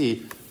going to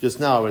see just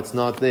now it's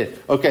not there.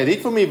 Okay,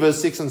 read for me verse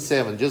 6 and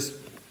 7. Just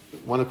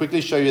want to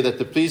quickly show you that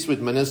the priest would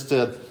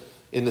minister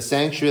in the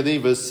sanctuary,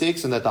 verse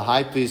 6, and that the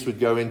high priest would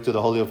go into the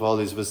Holy of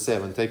Holies, verse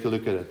 7. Take a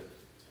look at it.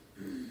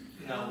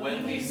 Now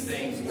when these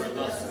things were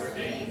thus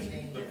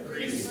ordained, the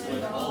priest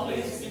went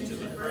always into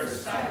the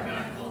first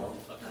tabernacle,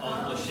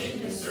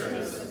 accomplishing the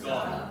service of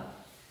God.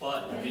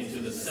 But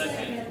into the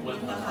second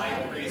went the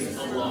high priest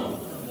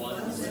alone,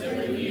 once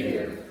every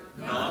year,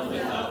 not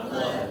without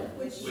blood,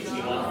 which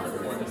he offered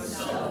for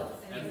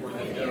himself and for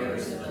the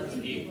errors of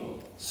the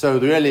people. So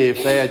really,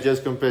 if they had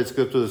just compared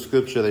Scripture to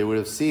Scripture, they would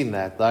have seen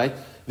that, right?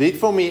 Read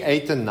for me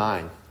 8 and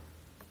 9.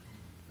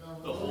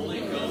 The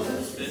Holy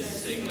Ghost, this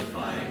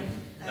signifying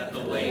that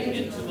the way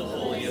into the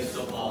holiest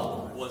of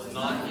all was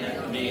not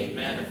yet made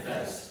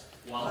manifest,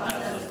 while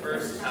as the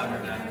first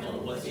tabernacle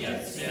was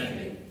yet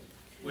standing,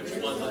 which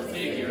was a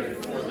figure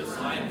for the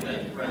time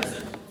then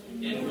present,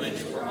 in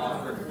which were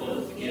offered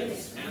both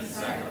gifts and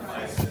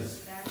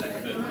sacrifices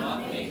that could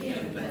not make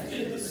him that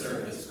did the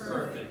service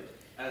perfect,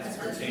 as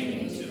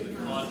pertaining to the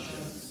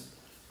conscience.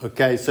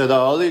 Okay, so the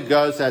Holy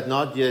Ghost had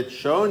not yet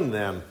shown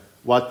them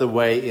what the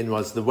way in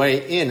was. The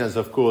way in is,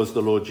 of course,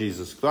 the Lord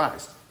Jesus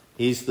Christ.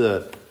 He's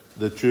the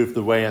the truth,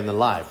 the way, and the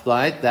life,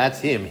 right? That's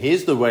him.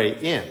 He's the way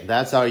in.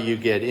 That's how you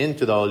get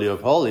into the Holy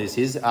of Holies.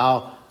 He's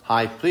our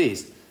high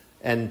priest.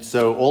 And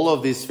so all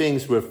of these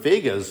things were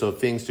figures of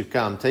things to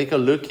come. Take a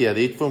look here.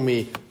 Read for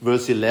me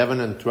verse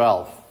 11 and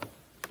 12.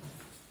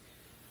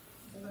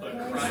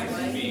 But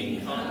Christ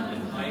being come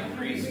and high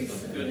priest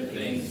of good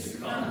things to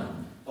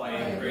come, by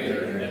a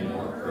greater and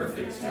more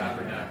perfect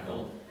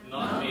tabernacle,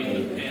 not made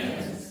with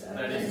hands,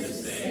 that is to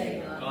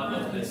say, not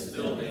of this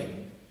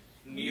building,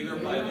 neither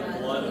by the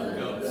blood of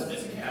goats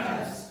and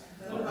calves,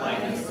 but by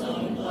his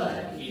own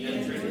blood he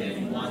entered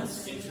in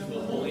once into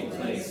the holy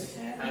place,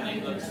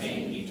 having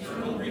obtained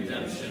eternal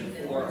redemption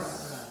for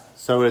us.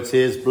 So it's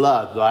his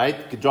blood,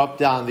 right? Drop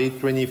down, read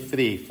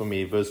 23 for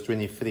me, verse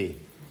 23.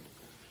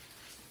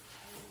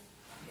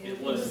 It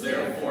was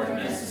therefore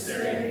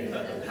necessary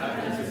that the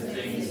patterns of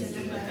things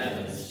in the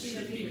heavens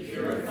should be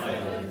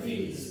purified with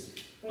these,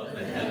 but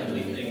the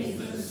heavenly things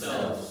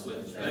themselves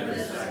with better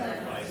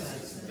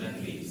sacrifices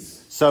than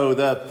these. So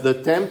the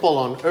temple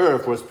on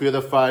earth was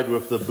purified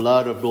with the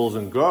blood of bulls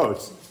and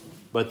goats,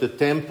 but the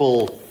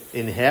temple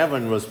in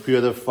heaven was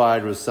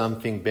purified with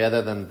something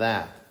better than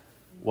that.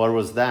 What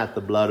was that?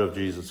 The blood of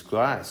Jesus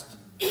Christ.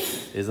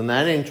 Isn't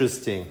that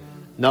interesting?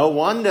 No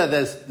wonder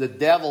the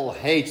devil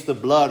hates the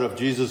blood of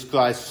Jesus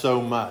Christ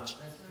so much.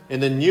 In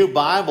the New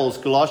Bibles,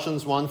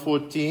 Colossians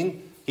 1:14,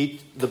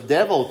 the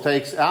devil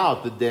takes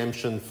out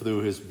redemption through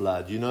his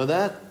blood. You know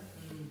that?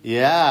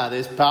 Yeah,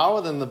 there's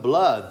power in the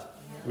blood.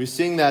 We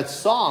sing that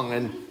song,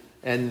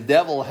 and the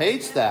devil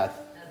hates that.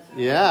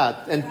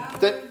 Yeah, and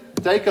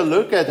take a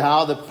look at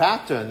how the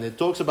pattern, it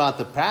talks about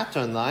the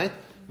pattern, right?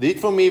 Read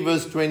for me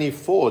verse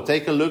 24.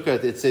 Take a look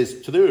at it. It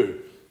says true.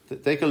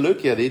 Take a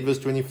look here. Read verse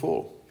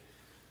 24.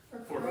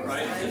 For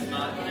Christ has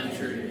not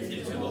entered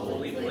into the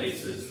holy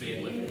places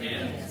made with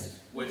hands,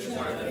 which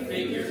are the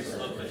figures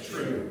of the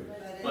true,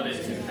 but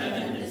into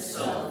heaven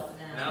itself,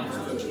 now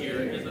to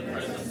appear in the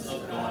presence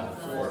of God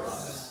for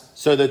us.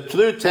 So the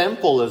true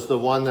temple is the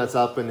one that's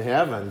up in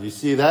heaven. You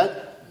see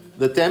that?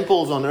 The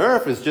temples on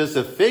earth is just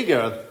a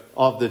figure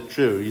of the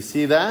true. You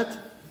see that?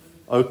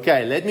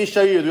 Okay, let me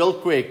show you real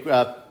quick,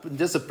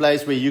 just a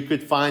place where you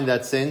could find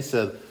that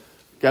censer.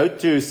 Go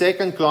to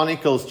 2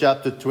 Chronicles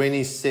chapter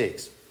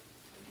 26.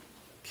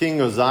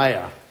 King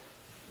Uzziah.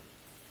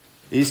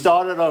 He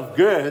started off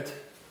good,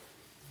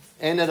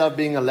 ended up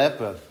being a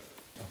leper.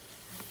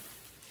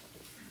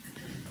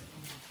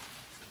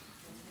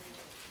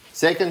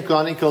 2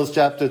 Chronicles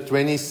chapter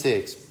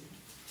 26.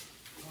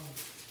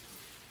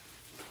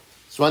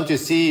 Just want to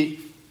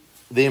see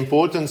the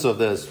importance of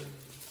this.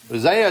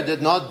 Uzziah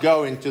did not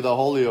go into the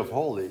Holy of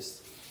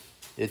Holies.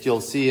 Yet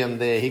you'll see him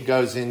there. He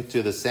goes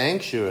into the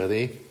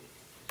sanctuary.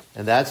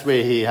 And that's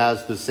where he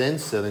has the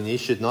censer, and he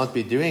should not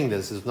be doing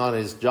this. It's not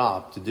his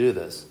job to do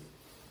this.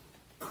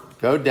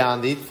 Go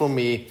down, read for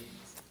me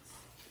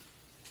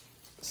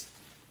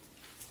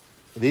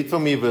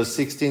verse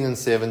 16 and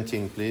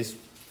 17, please.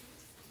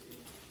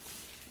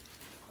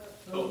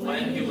 But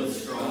when he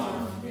was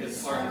strong,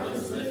 his heart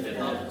was lifted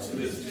up to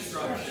his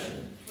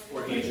destruction,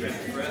 for he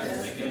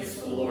transgressed against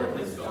the Lord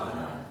his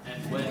God,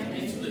 and went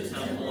into the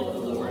temple of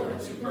the Lord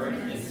to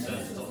burn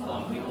incense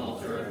upon the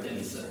altar of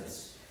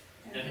incense.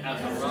 And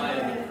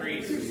Azariah the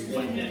priest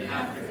went in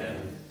after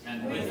him,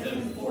 and with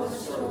him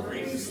 4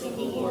 priests of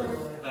the Lord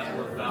that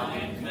were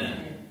valiant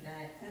men.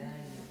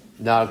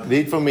 Now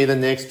read for me the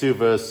next 2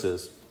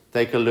 verses.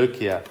 Take a look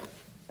here,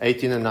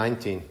 18 and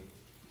 19.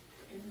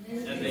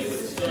 And they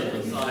withstood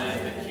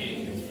Uzziah the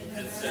king,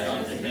 and said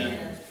unto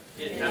him,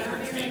 It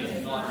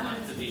appertaineth not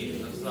unto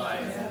thee,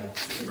 Uzziah,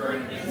 to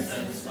burn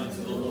incense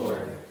unto the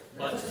Lord,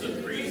 but to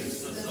the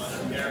priests the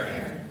son of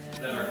Aaron,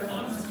 that are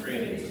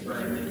consecrated to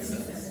burn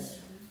incense.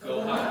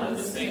 Go out of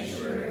the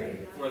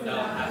sanctuary, for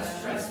thou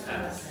hast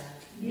trespassed,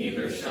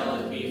 neither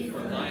shall it be for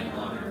thine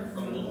honor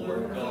from the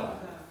Lord God.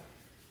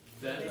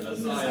 Then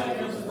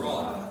Uzziah was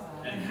wroth,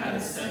 and had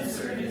a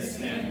censer in his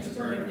hand to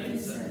burn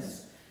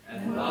incense.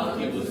 And while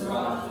he was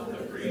wroth with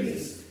the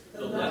priests,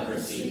 the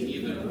leprosy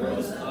even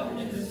rose up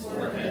in his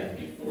forehead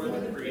before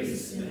the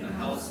priests in the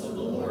house of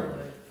the Lord,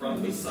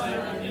 from beside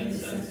the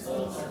incense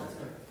altar.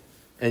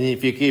 And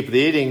if you keep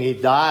reading, he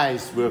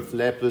dies with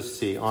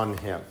leprosy on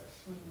him.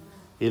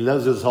 He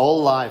lives his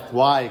whole life.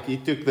 Why? He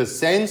took the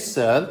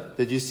censer.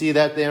 Did you see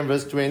that there in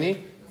verse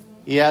 20?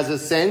 He has a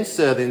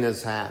censer in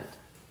his hand.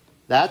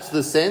 That's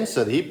the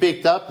censer. He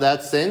picked up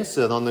that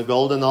censer on the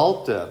golden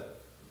altar.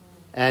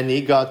 And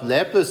he got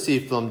leprosy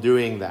from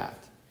doing that.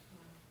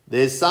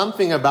 There's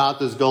something about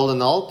this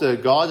golden altar.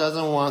 God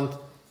doesn't want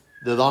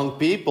the wrong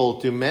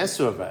people to mess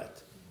with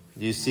it.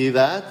 Do you see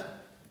that?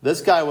 This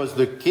guy was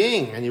the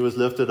king, and he was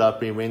lifted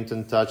up. He went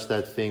and touched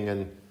that thing,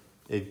 and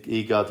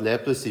he got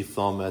leprosy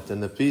from it.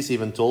 And the priest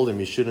even told him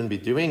he shouldn't be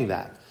doing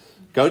that.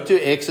 Go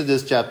to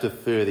Exodus chapter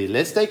 30.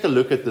 Let's take a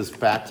look at this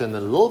pattern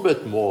a little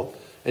bit more.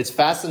 It's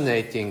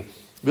fascinating.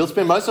 We'll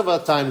spend most of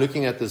our time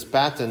looking at this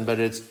pattern, but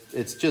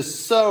it's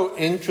just so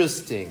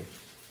interesting.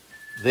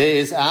 There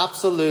is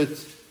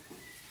absolute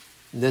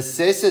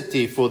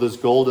necessity for this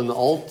golden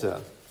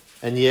altar.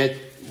 And yet,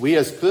 we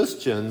as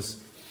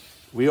Christians,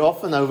 We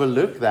often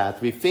overlook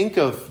that. We think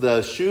of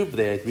the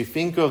shewbread, we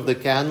think of the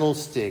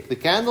candlestick. The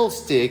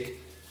candlestick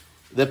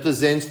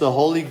represents the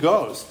Holy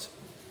Ghost.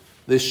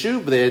 The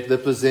shewbread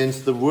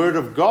represents the Word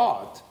of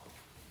God.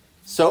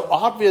 So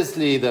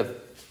obviously the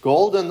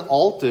golden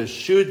altar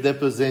should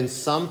represent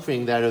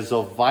something that is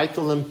of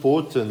vital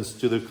importance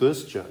to the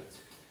Christian.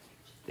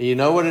 And you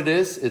know what it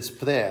is? It's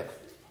prayer.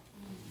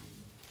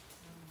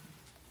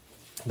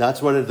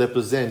 That's what it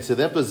represents. It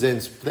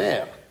represents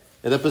prayer.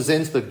 It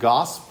represents the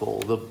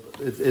gospel.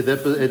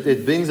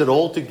 It brings it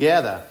all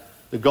together.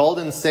 The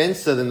golden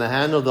censer in the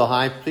hand of the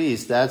high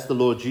priest, that's the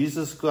Lord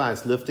Jesus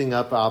Christ lifting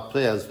up our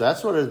prayers.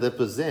 That's what it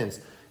represents.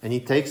 And he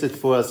takes it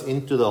for us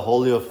into the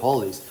Holy of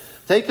Holies.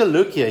 Take a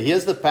look here.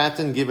 Here's the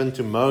pattern given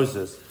to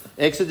Moses.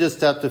 Exodus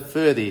chapter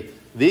 30.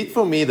 Read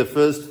for me the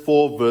first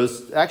 4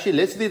 verses. Actually,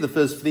 let's read the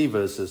first 3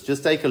 verses.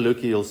 Just take a look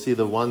here. You'll see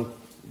the 1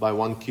 by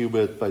 1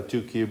 cubit by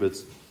 2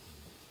 cubits.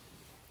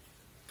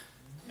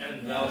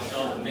 And thou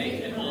shalt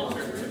make an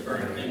altar to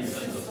burn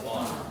incense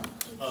upon.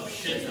 Of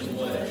shittim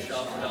wood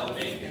shalt thou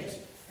make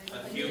it.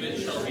 A cubit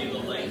shall be the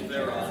length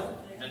thereof,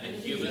 and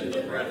a cubit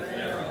the breadth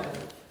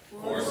thereof.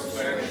 4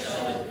 square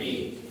shall it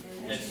be,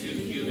 and 2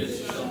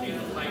 cubits shall be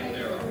the height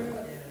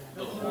thereof.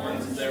 The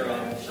horns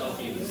thereof shall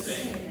be the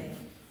same.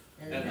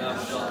 And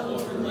thou shalt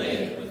overlay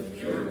it with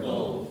pure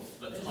gold,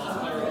 the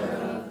top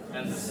thereof,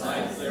 and the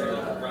sides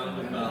thereof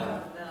round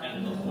about,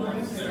 and the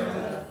horns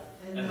thereof.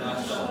 And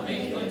thou shalt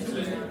make unto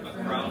it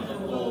a crown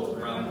of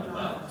gold round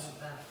about.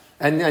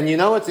 And you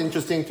know what's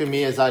interesting to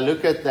me as I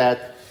look at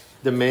that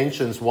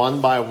dimensions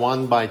 1 by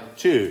 1 by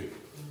 2,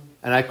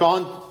 and I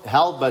can't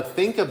help but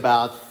think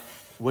about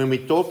when we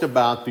talked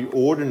about the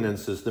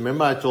ordinances.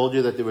 Remember I told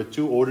you that there were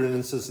 2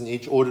 ordinances and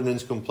each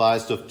ordinance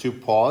comprised of 2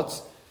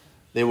 parts.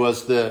 There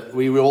was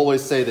we will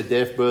always say the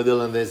death,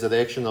 burial, and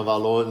resurrection of our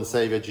Lord and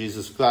Savior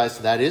Jesus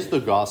Christ. That is the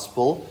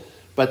gospel.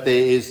 But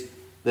there is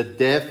the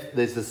death,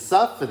 there's the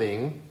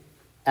suffering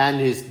and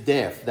his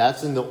death.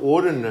 That's in the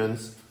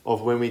ordinance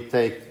of when we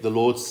take the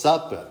Lord's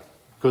Supper.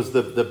 Because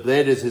the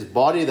bread is his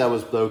body that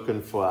was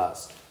broken for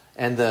us.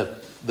 And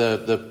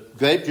the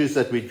grape juice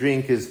that we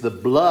drink is the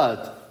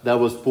blood that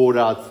was poured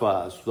out for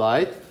us,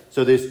 right?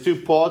 So there's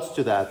 2 parts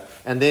to that.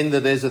 And then the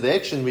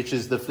resurrection, which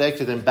is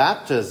reflected in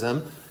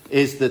baptism,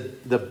 is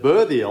the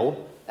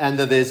burial and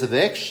the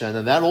resurrection.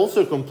 And that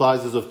also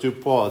comprises of 2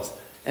 parts.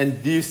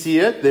 And do you see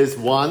it? There's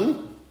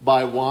 1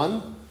 by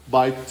 1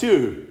 by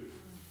 2.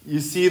 You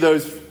see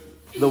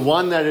the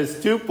one that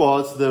is 2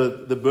 parts,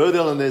 the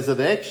burial and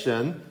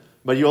resurrection,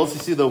 but you also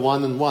see the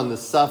 1 and 1, the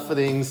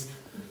sufferings,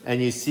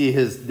 and you see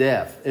his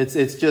death.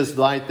 It's just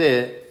right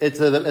there. It's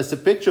a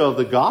picture of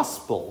the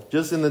gospel,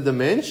 just in the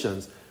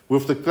dimensions,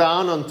 with the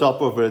crown on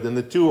top of it and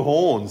the 2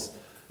 horns.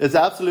 It's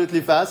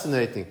absolutely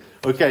fascinating.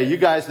 Okay, you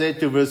guys read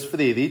to verse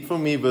 3. Read for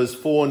me verse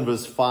 4 and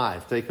verse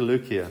 5. Take a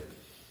look here.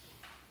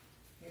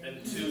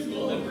 And 2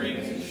 golden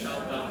rings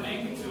shalt thou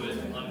make to it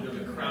under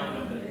the crown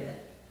of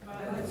it.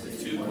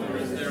 The 2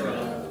 corners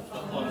thereof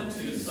upon the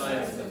 2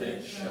 sides of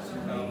it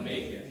shalt thou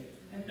make it.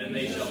 And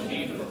they shall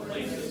be for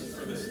places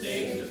for the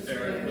staves to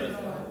bear it with.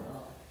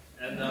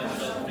 And thou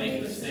shalt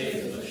make the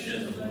staves of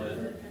shittim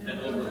wood, and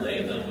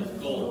overlay them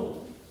with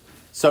gold.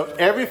 So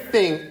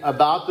everything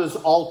about this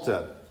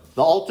altar,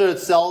 the altar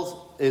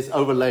itself is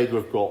overlaid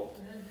with gold.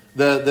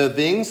 The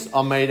things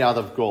are made out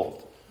of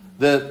gold.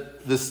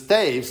 The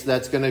staves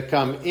that's going to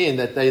come in,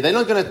 that they're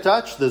not going to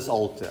touch this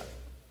altar.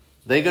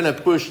 They're going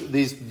to push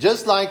these,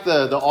 just like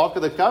the Ark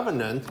of the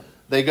Covenant,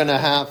 they're going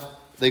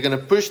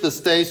to push the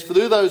staves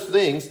through those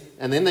things,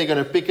 and then they're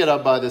going to pick it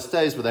up by the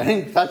staves, but they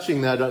ain't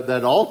touching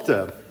that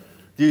altar.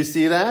 Do you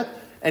see that?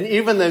 And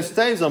even those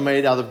staves are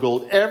made out of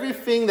gold.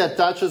 Everything that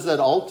touches that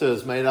altar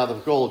is made out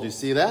of gold. You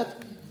see that?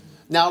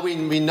 Now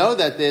we know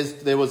that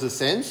there was a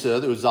censer.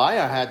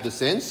 Uzziah had the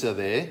censer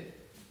there.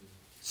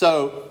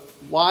 So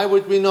why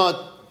would we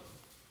not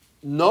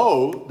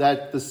know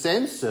that the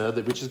censer,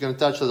 which is going to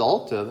touch the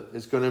altar,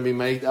 is going to be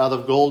made out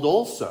of gold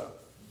also?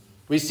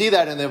 We see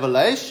that in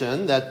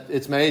Revelation, that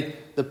it's made,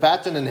 the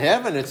pattern in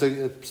heaven,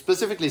 it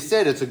specifically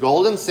said it's a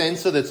golden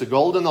censer, that's a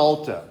golden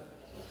altar.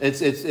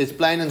 It's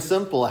plain and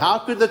simple. How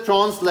could the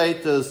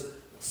translators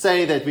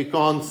say that we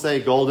can't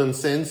say golden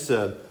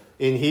censer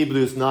in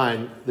Hebrews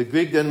 9? The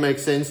Greek didn't make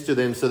sense to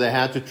them, so they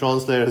had to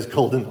translate it as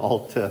golden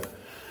altar.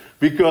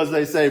 Because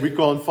they say we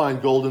can't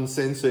find golden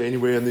censer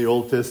anywhere in the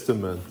Old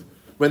Testament.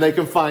 When they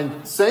can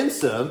find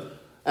censer,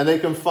 and they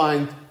can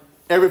find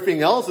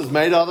everything else is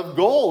made out of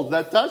gold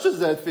that touches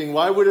that thing.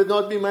 Why would it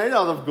not be made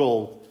out of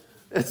gold?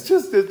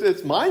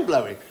 It's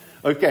mind-blowing.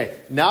 Okay,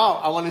 now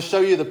I want to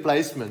show you the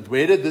placement.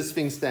 Where did this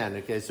thing stand?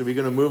 Okay, so we're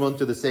going to move on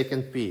to the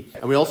second P.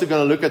 And we're also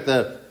going to look at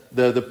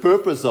the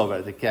purpose of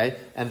it, okay?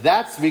 And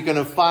that's, we're going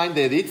to find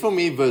there. Read for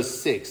me verse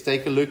 6.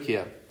 Take a look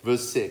here.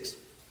 Verse 6.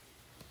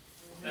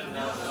 And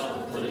thou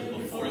shalt put it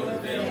before the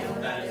veil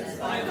that is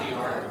by the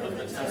ark of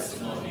the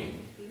testimony,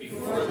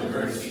 before the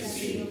mercy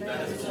seat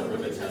that is over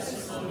the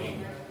testimony,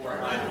 where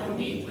I will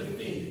meet with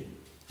thee.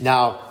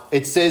 Now,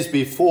 it says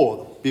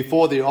before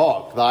the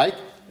ark, right?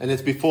 And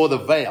it's before the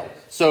veil.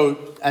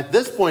 So at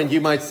this point,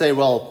 you might say,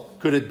 well,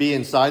 Could it be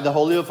inside the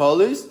Holy of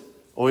Holies?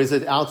 Or is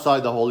it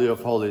outside the Holy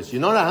of Holies?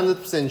 You're not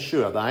 100%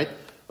 sure, right?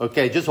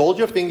 Okay, just hold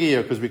your finger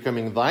here because we're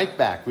coming right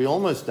back. We're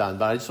almost done,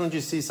 but I just want you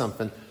to see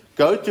something.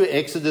 Go to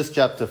Exodus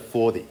chapter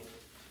 40.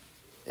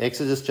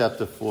 Exodus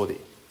chapter 40.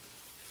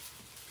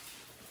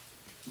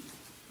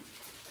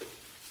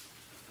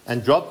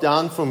 And drop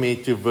down for me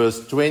to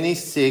verse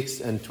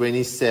 26 and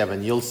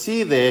 27. You'll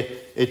see there,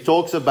 it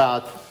talks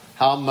about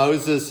how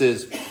Moses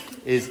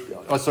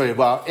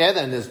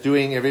Aaron is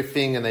doing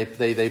everything, and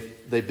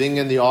they bring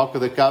in the Ark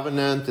of the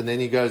Covenant, and then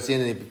he goes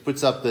in and he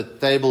puts up the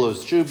table of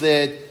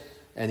shewbread,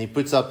 and he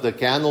puts up the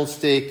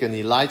candlestick, and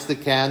he lights the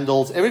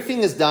candles. Everything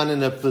is done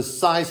in a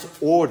precise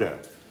order.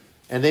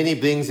 And then he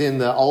brings in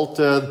the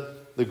altar,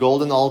 the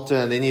golden altar,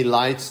 and then he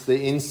lights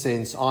the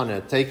incense on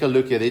it. Take a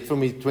look at it for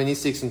me,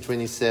 26 and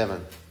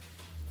 27.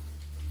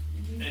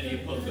 And he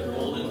put the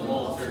golden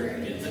altar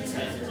in the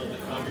tent of the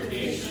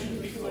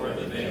congregation before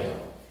the veil,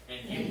 and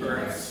he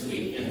burned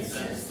sweet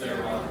incense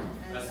thereon,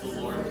 as the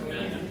Lord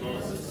commanded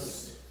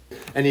Moses.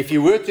 And if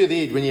you were to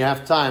read, when you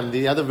have time,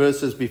 the other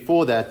verses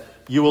before that,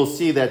 you will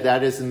see that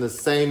that is in the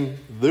same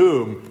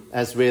room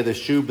as where the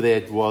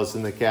shewbread was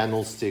in the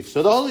candlestick.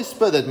 So the Holy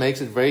Spirit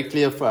makes it very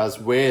clear for us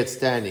where it's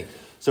standing.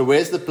 So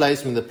where's the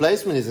placement? The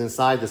placement is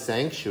inside the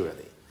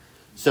sanctuary.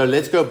 So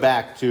let's go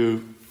back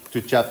to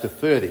chapter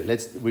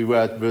 30. We were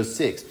at verse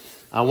 6.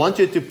 I want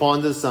you to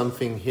ponder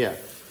something here.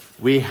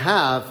 We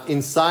have,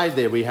 inside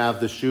there, we have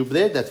the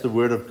shewbread, that's the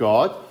Word of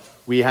God.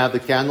 We have the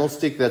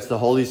candlestick, that's the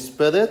Holy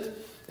Spirit.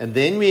 And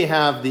then we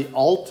have the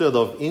altar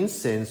of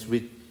incense,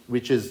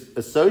 which is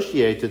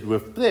associated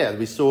with prayer.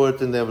 We saw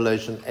it in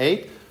Revelation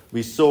 8.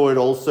 We saw it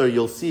also,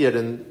 you'll see it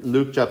in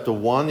Luke chapter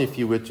 1, if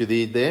you were to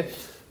read there,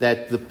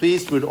 that the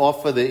priest would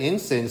offer the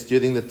incense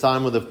during the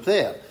time of the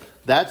prayer.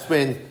 That's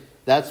where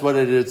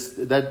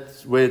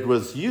it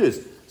was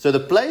used. So the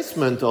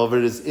placement of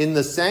it is in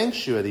the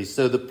sanctuary.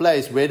 So the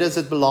place, where does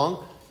it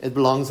belong? It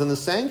belongs in the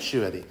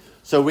sanctuary.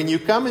 So when you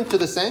come into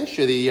the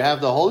sanctuary, you have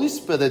the Holy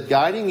Spirit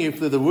guiding you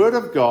through the Word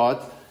of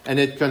God, and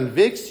it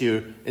convicts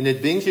you, and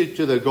it brings you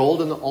to the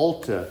golden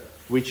altar,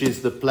 which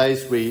is the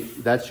place where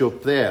that's your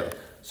prayer.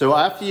 So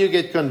after you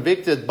get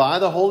convicted by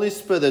the Holy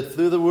Spirit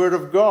through the Word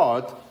of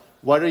God,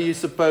 what are you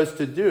supposed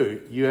to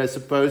do? You are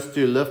supposed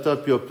to lift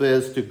up your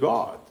prayers to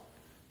God.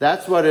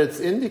 That's what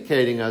it's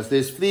indicating us.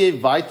 There's three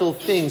vital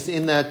things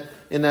in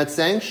that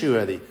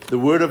sanctuary. The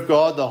Word of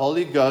God, the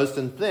Holy Ghost,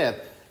 and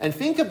prayer. And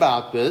think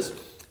about this.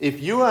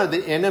 If you are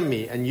the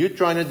enemy and you're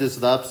trying to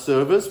disrupt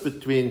service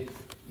between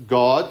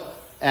God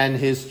and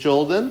His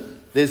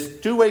children, there's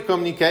two-way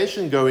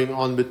communication going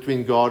on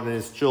between God and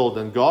His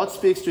children. God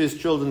speaks to His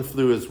children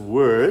through His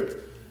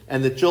Word,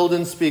 and the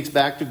children speaks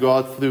back to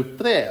God through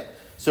prayer.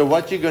 So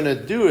what you're going to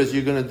do is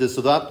you're going to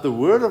disrupt the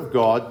Word of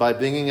God by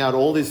bringing out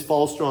all these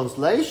false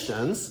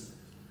translations,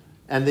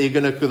 and they're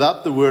going to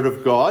corrupt the Word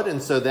of God,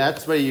 and so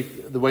that's the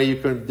way you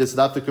can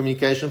disrupt the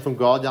communication from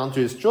God down to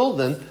His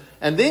children.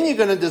 And then you're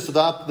going to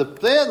disrupt the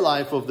prayer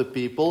life of the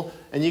people,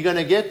 and you're going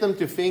to get them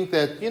to think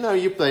that,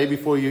 you pray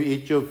before you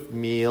eat your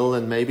meal,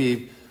 and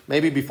maybe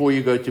before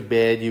you go to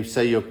bed you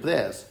say your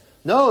prayers.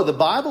 No, the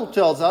Bible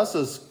tells us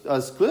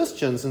as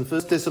Christians in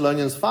 1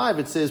 Thessalonians 5,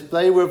 it says,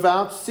 pray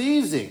without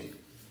ceasing.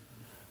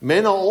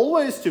 Men are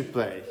always to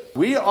pray.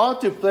 We are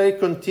to pray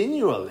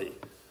continually.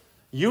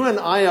 You and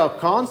I are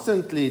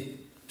constantly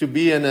to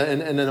be in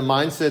a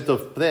mindset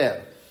of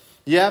prayer.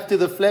 You have to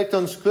reflect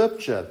on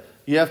Scripture.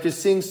 You have to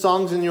sing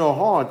songs in your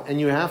heart,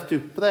 and you have to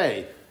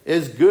pray.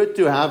 It's good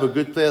to have a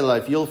good prayer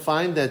life. You'll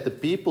find that the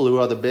people who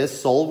are the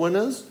best soul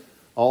winners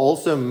are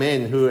also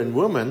men and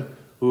women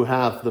who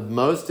have the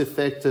most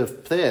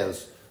effective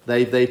prayers.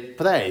 They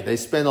pray. They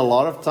spend a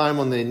lot of time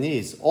on their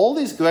knees. All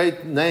these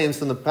great names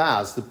in the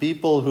past, the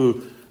people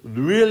who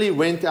really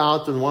went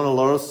out and won a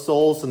lot of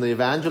souls, and the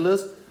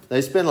evangelists,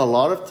 they spend a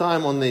lot of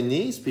time on their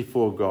knees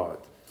before God.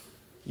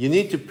 You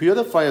need to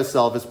purify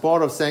yourself as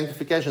part of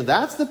sanctification.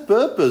 That's the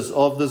purpose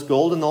of this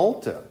golden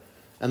altar.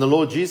 And the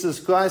Lord Jesus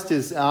Christ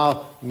is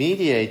our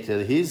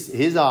mediator.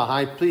 He's our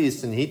high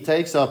priest, and He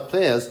takes our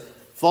prayers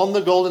from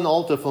the golden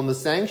altar, from the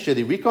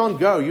sanctuary. We can't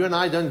go. You and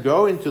I don't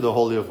go into the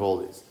Holy of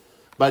Holies.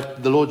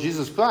 But the Lord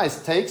Jesus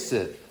Christ takes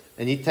it,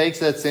 and He takes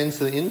that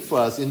censer in for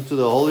us into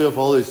the Holy of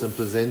Holies and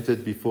presents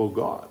it before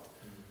God.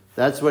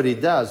 That's what He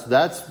does.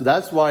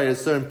 That's why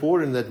it's so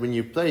important that when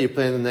you pray in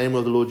the name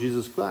of the Lord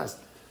Jesus Christ.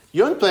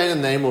 You don't pray in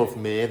the name of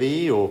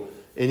Mary or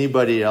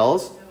anybody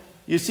else.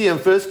 You see in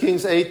 1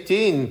 Kings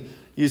 18,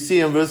 you see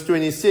in verse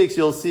 26,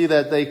 you'll see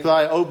that they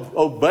cry,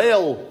 oh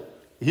Baal,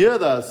 hear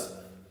us.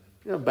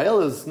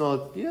 Baal is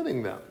not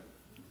hearing them.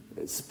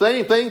 It's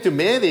praying to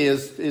Mary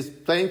is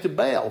praying to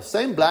Baal.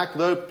 Same black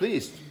robe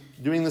priest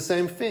doing the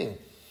same thing.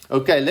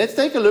 Okay, let's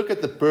take a look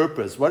at the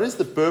purpose. What is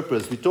the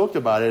purpose? We talked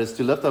about it, is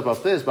to lift up our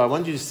prayers, but I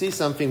want you to see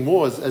something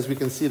more as we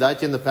can see right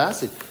here in the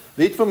passage.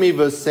 Read for me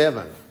verse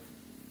 7.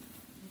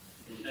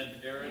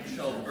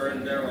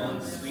 Burn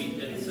thereon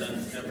sweet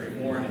incense every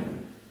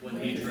morning. When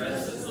he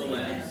dresses the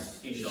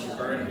lamps, he shall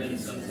burn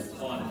incense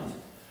upon it.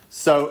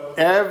 So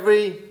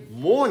every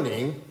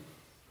morning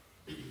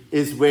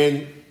is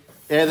when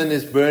Earthen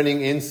is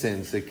burning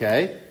incense,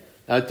 okay?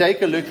 Now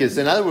take a look here.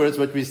 So in other words,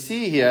 what we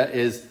see here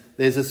is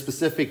there's a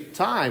specific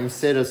time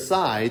set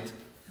aside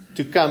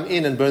to come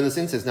in and burn this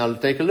incense. Now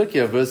take a look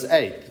here, verse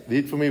 8.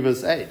 Read for me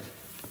verse 8.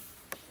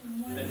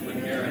 And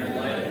when Aaron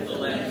lighted the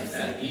lamps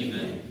at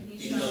even,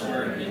 he shall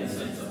burn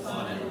incense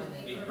upon it,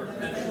 a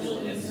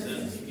perpetual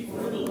incense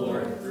before the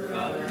Lord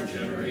throughout your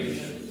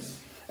generations.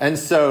 And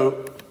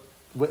so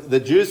the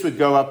Jews would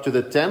go up to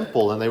the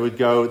temple, and they would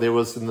go, there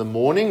was in the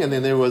morning and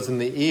then there was in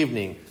the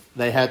evening.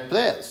 They had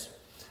prayers.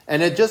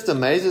 And it just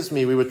amazes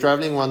me. We were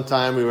traveling one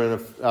time. We were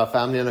in a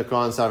family in a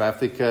car in South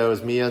Africa. It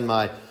was me and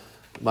my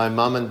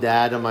mum and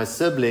dad and my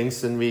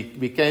siblings. And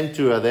we came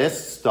to a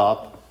rest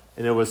stop.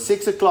 And it was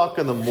 6 o'clock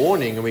in the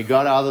morning. And we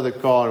got out of the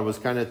car. It was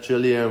kind of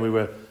chilly. And we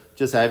were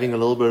just having a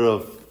little bit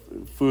of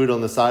food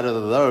on the side of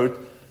the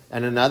road.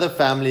 And another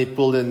family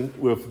pulled in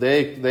with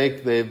their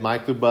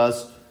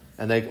microbus.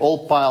 And they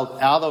all piled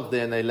out of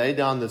there. And they laid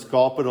down this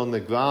carpet on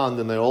the ground.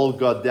 And they all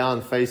got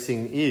down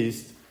facing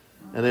east.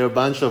 And they were a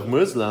bunch of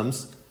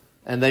Muslims.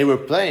 And they were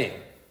playing.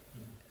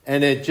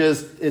 And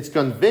it's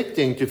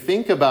convicting to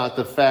think about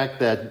the fact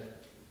that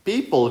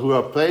people who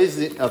are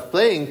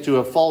playing to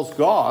a false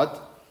god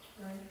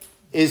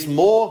they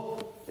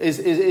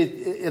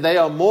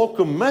are more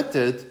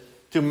committed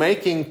to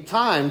making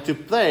time to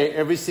play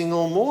every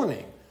single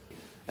morning.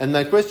 And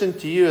my question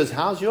to you is,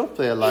 how's your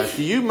prayer life?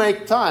 Do you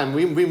make time?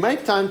 We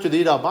make time to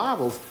read our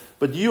Bibles,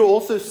 but do you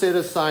also set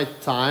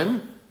aside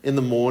time in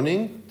the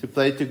morning to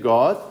pray to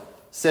God?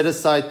 Set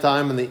aside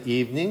time in the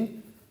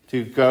evening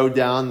to go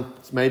down,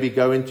 maybe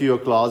go into your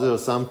closet or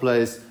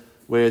someplace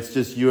where it's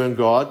just you and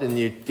God, and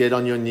you get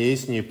on your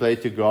knees and you pray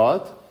to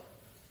God.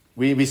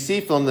 We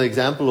see from the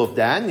example of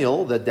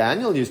Daniel that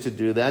Daniel used to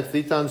do that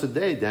 3 times a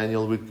day.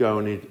 Daniel would go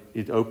and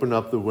he'd open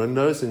up the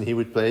windows and he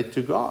would pray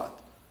to God.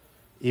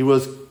 He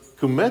was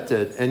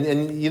committed.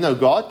 And you know,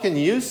 God can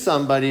use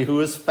somebody who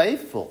is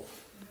faithful.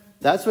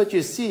 That's what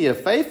you see, a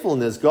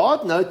faithfulness.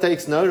 God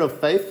takes note of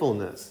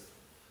faithfulness.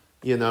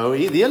 You know,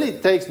 he really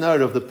takes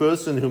note of the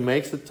person who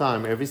makes the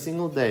time every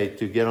single day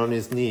to get on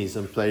his knees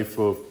and pray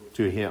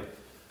to him.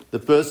 The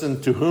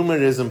person to whom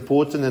it is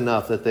important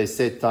enough that they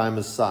set time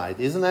aside.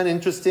 Isn't that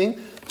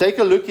interesting? Take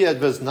a look here at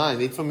verse 9.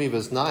 Read for me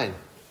verse 9.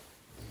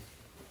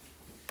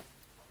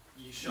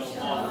 Ye shall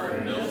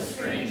offer no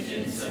strange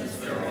incense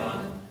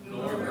thereon,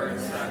 nor burnt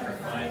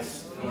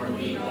sacrifice, nor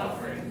meat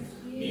offering,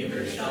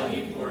 neither shall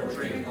ye pour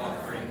drink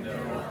offering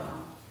thereon.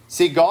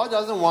 See, God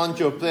doesn't want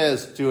your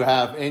prayers to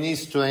have any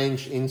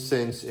strange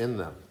incense in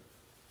them.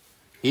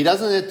 He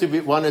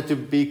doesn't want it to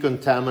be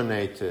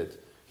contaminated.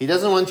 He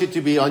doesn't want you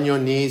to be on your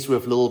knees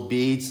with little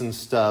beads and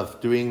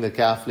stuff doing the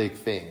Catholic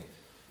thing.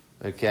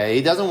 Okay?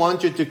 He doesn't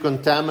want you to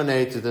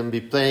contaminate it and be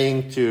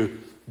praying to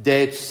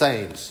dead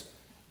saints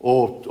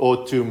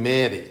or to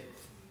Mary.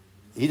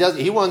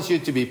 He wants you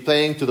to be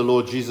praying to the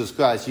Lord Jesus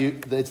Christ.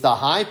 It's the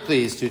high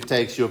priest who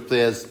takes your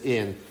prayers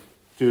in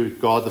to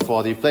God the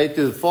Father. You pray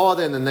to the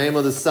Father in the name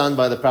of the Son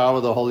by the power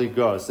of the Holy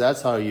Ghost.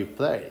 That's how you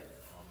pray.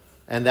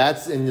 And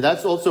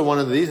that's also one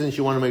of the reasons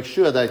you want to make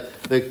sure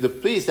that the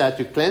priest had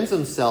to cleanse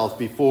himself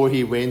before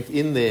he went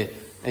in there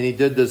and he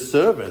did this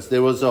service.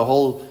 There was a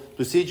whole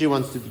procedure he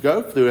wants to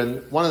go through.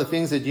 And one of the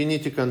things that you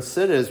need to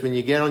consider is when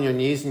you get on your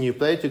knees and you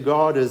pray to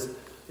God is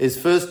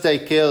first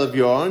take care of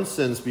your own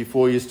sins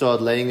before you start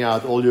laying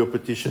out all your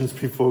petitions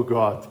before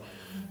God.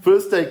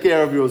 First take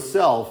care of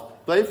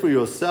yourself. Pray for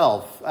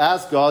yourself.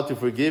 Ask God to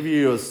forgive you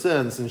your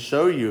sins and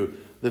show you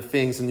the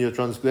things and your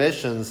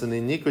transgressions and the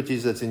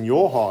iniquities that's in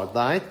your heart,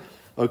 right?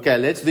 Okay,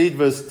 let's read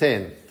verse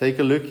 10. Take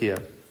a look here.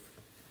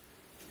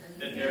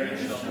 And Aaron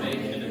shall make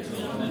an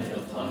atonement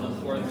upon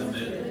the fourth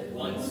of it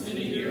once in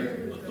a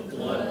year with the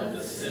blood of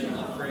the sin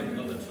offering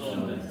of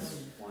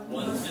atonements.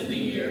 Once in the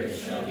year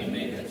shall he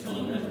make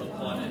atonement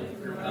upon it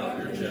throughout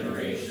your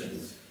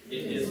generations.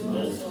 It is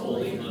most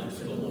holy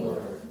unto the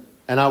Lord.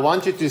 And I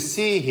want you to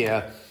see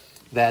here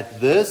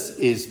that this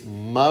is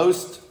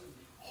most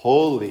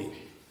holy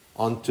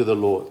unto the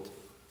Lord.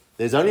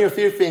 There's only a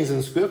few things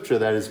in Scripture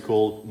that is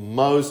called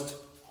most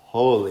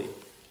holy.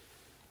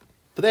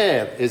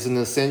 Prayer is an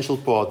essential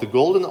part. The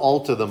golden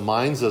altar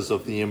reminds us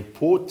of the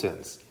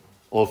importance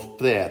of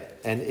prayer,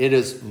 and it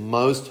is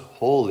most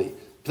holy.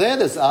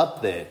 Prayer is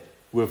up there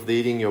with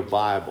reading your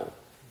Bible.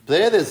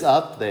 Prayer is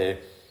up there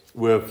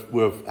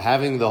with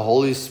having the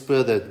Holy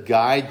Spirit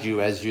guide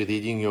you as you're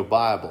reading your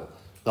Bible.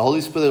 The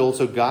Holy Spirit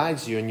also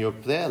guides you in your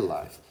prayer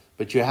life.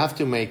 But you have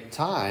to make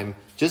time.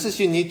 Just as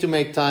you need to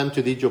make time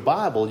to read your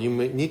Bible, you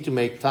need to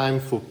make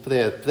time for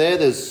prayer. Prayer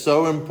is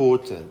so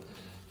important.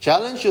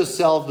 Challenge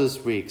yourself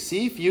this week.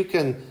 See if you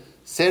can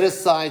set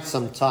aside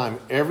some time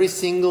every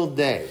single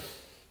day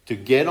to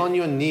get on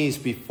your knees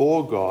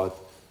before God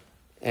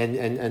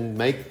and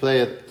make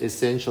prayer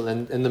essential.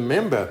 And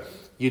remember,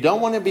 you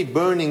don't want to be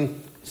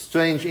burning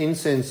strange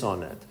incense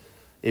on it.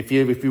 If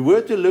you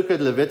were to look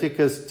at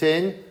Leviticus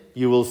 10,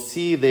 you will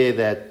see there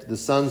that the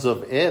sons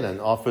of Aaron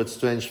offered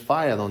strange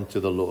fire unto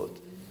the Lord.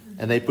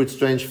 And they put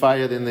strange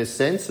fire in their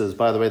censers.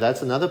 By the way,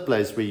 that's another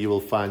place where you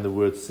will find the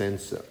word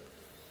censer.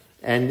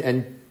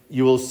 And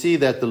you will see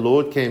that the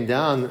Lord came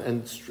down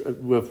and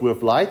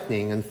with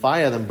lightning and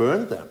fire and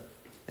burned them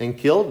and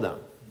killed them.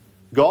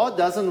 God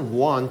doesn't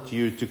want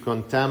you to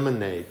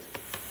contaminate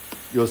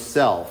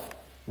yourself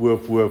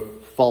with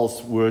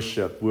false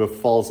worship,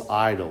 with false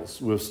idols,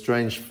 with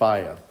strange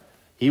fire.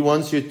 He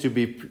wants you to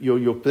be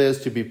your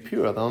prayers to be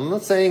pure. I'm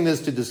not saying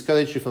this to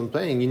discourage you from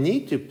praying. You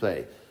need to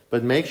pray,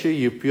 but make sure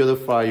you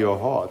purify your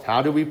heart.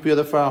 How do we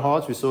purify our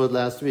hearts? We saw it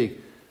last week.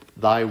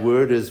 Thy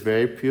word is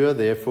very pure,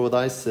 therefore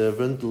thy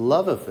servant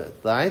loveth it.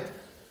 Right?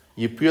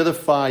 You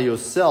purify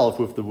yourself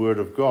with the word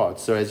of God.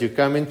 So as you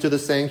come into the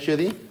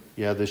sanctuary,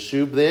 you have the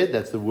shub there.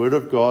 That's the word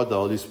of God. The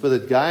Holy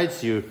Spirit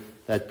guides you.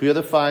 That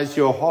purifies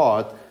your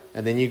heart.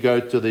 And then you go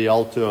to the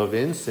altar of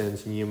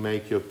incense and you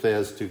make your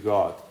prayers to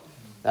God.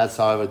 That's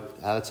how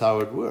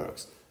it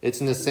works.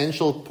 It's an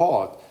essential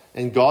part.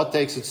 And God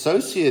takes it so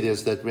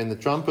serious that when the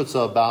trumpets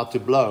are about to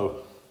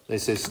blow, they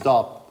say,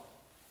 stop.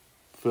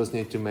 First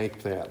need to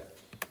make prayer.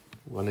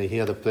 We want to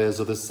hear the prayers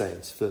of the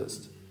saints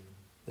first.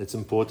 It's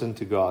important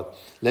to God.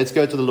 Let's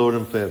go to the Lord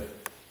in prayer.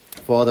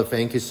 Father,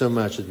 thank you so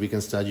much that we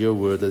can study your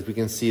word, that we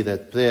can see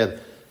that prayer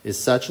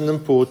is such an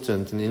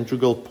important and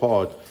integral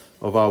part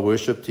of our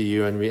worship to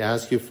you. And we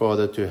ask you,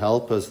 Father, to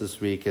help us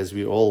this week as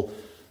we all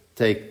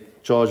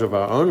take charge of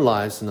our own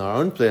lives and our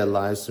own prayer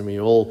lives, and we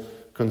all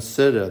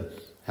consider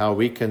how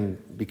we can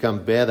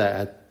become better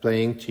at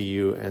praying to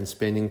you and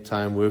spending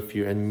time with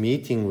you and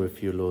meeting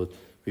with you, Lord.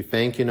 We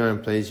thank you now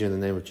and praise you in the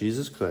name of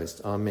Jesus Christ.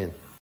 Amen.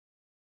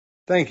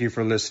 Thank you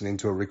for listening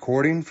to a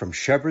recording from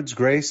Shepherd's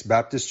Grace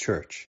Baptist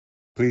Church.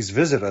 Please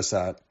visit us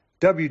at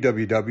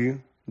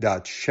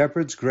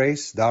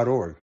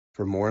www.shepherdsgrace.org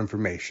for more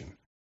information.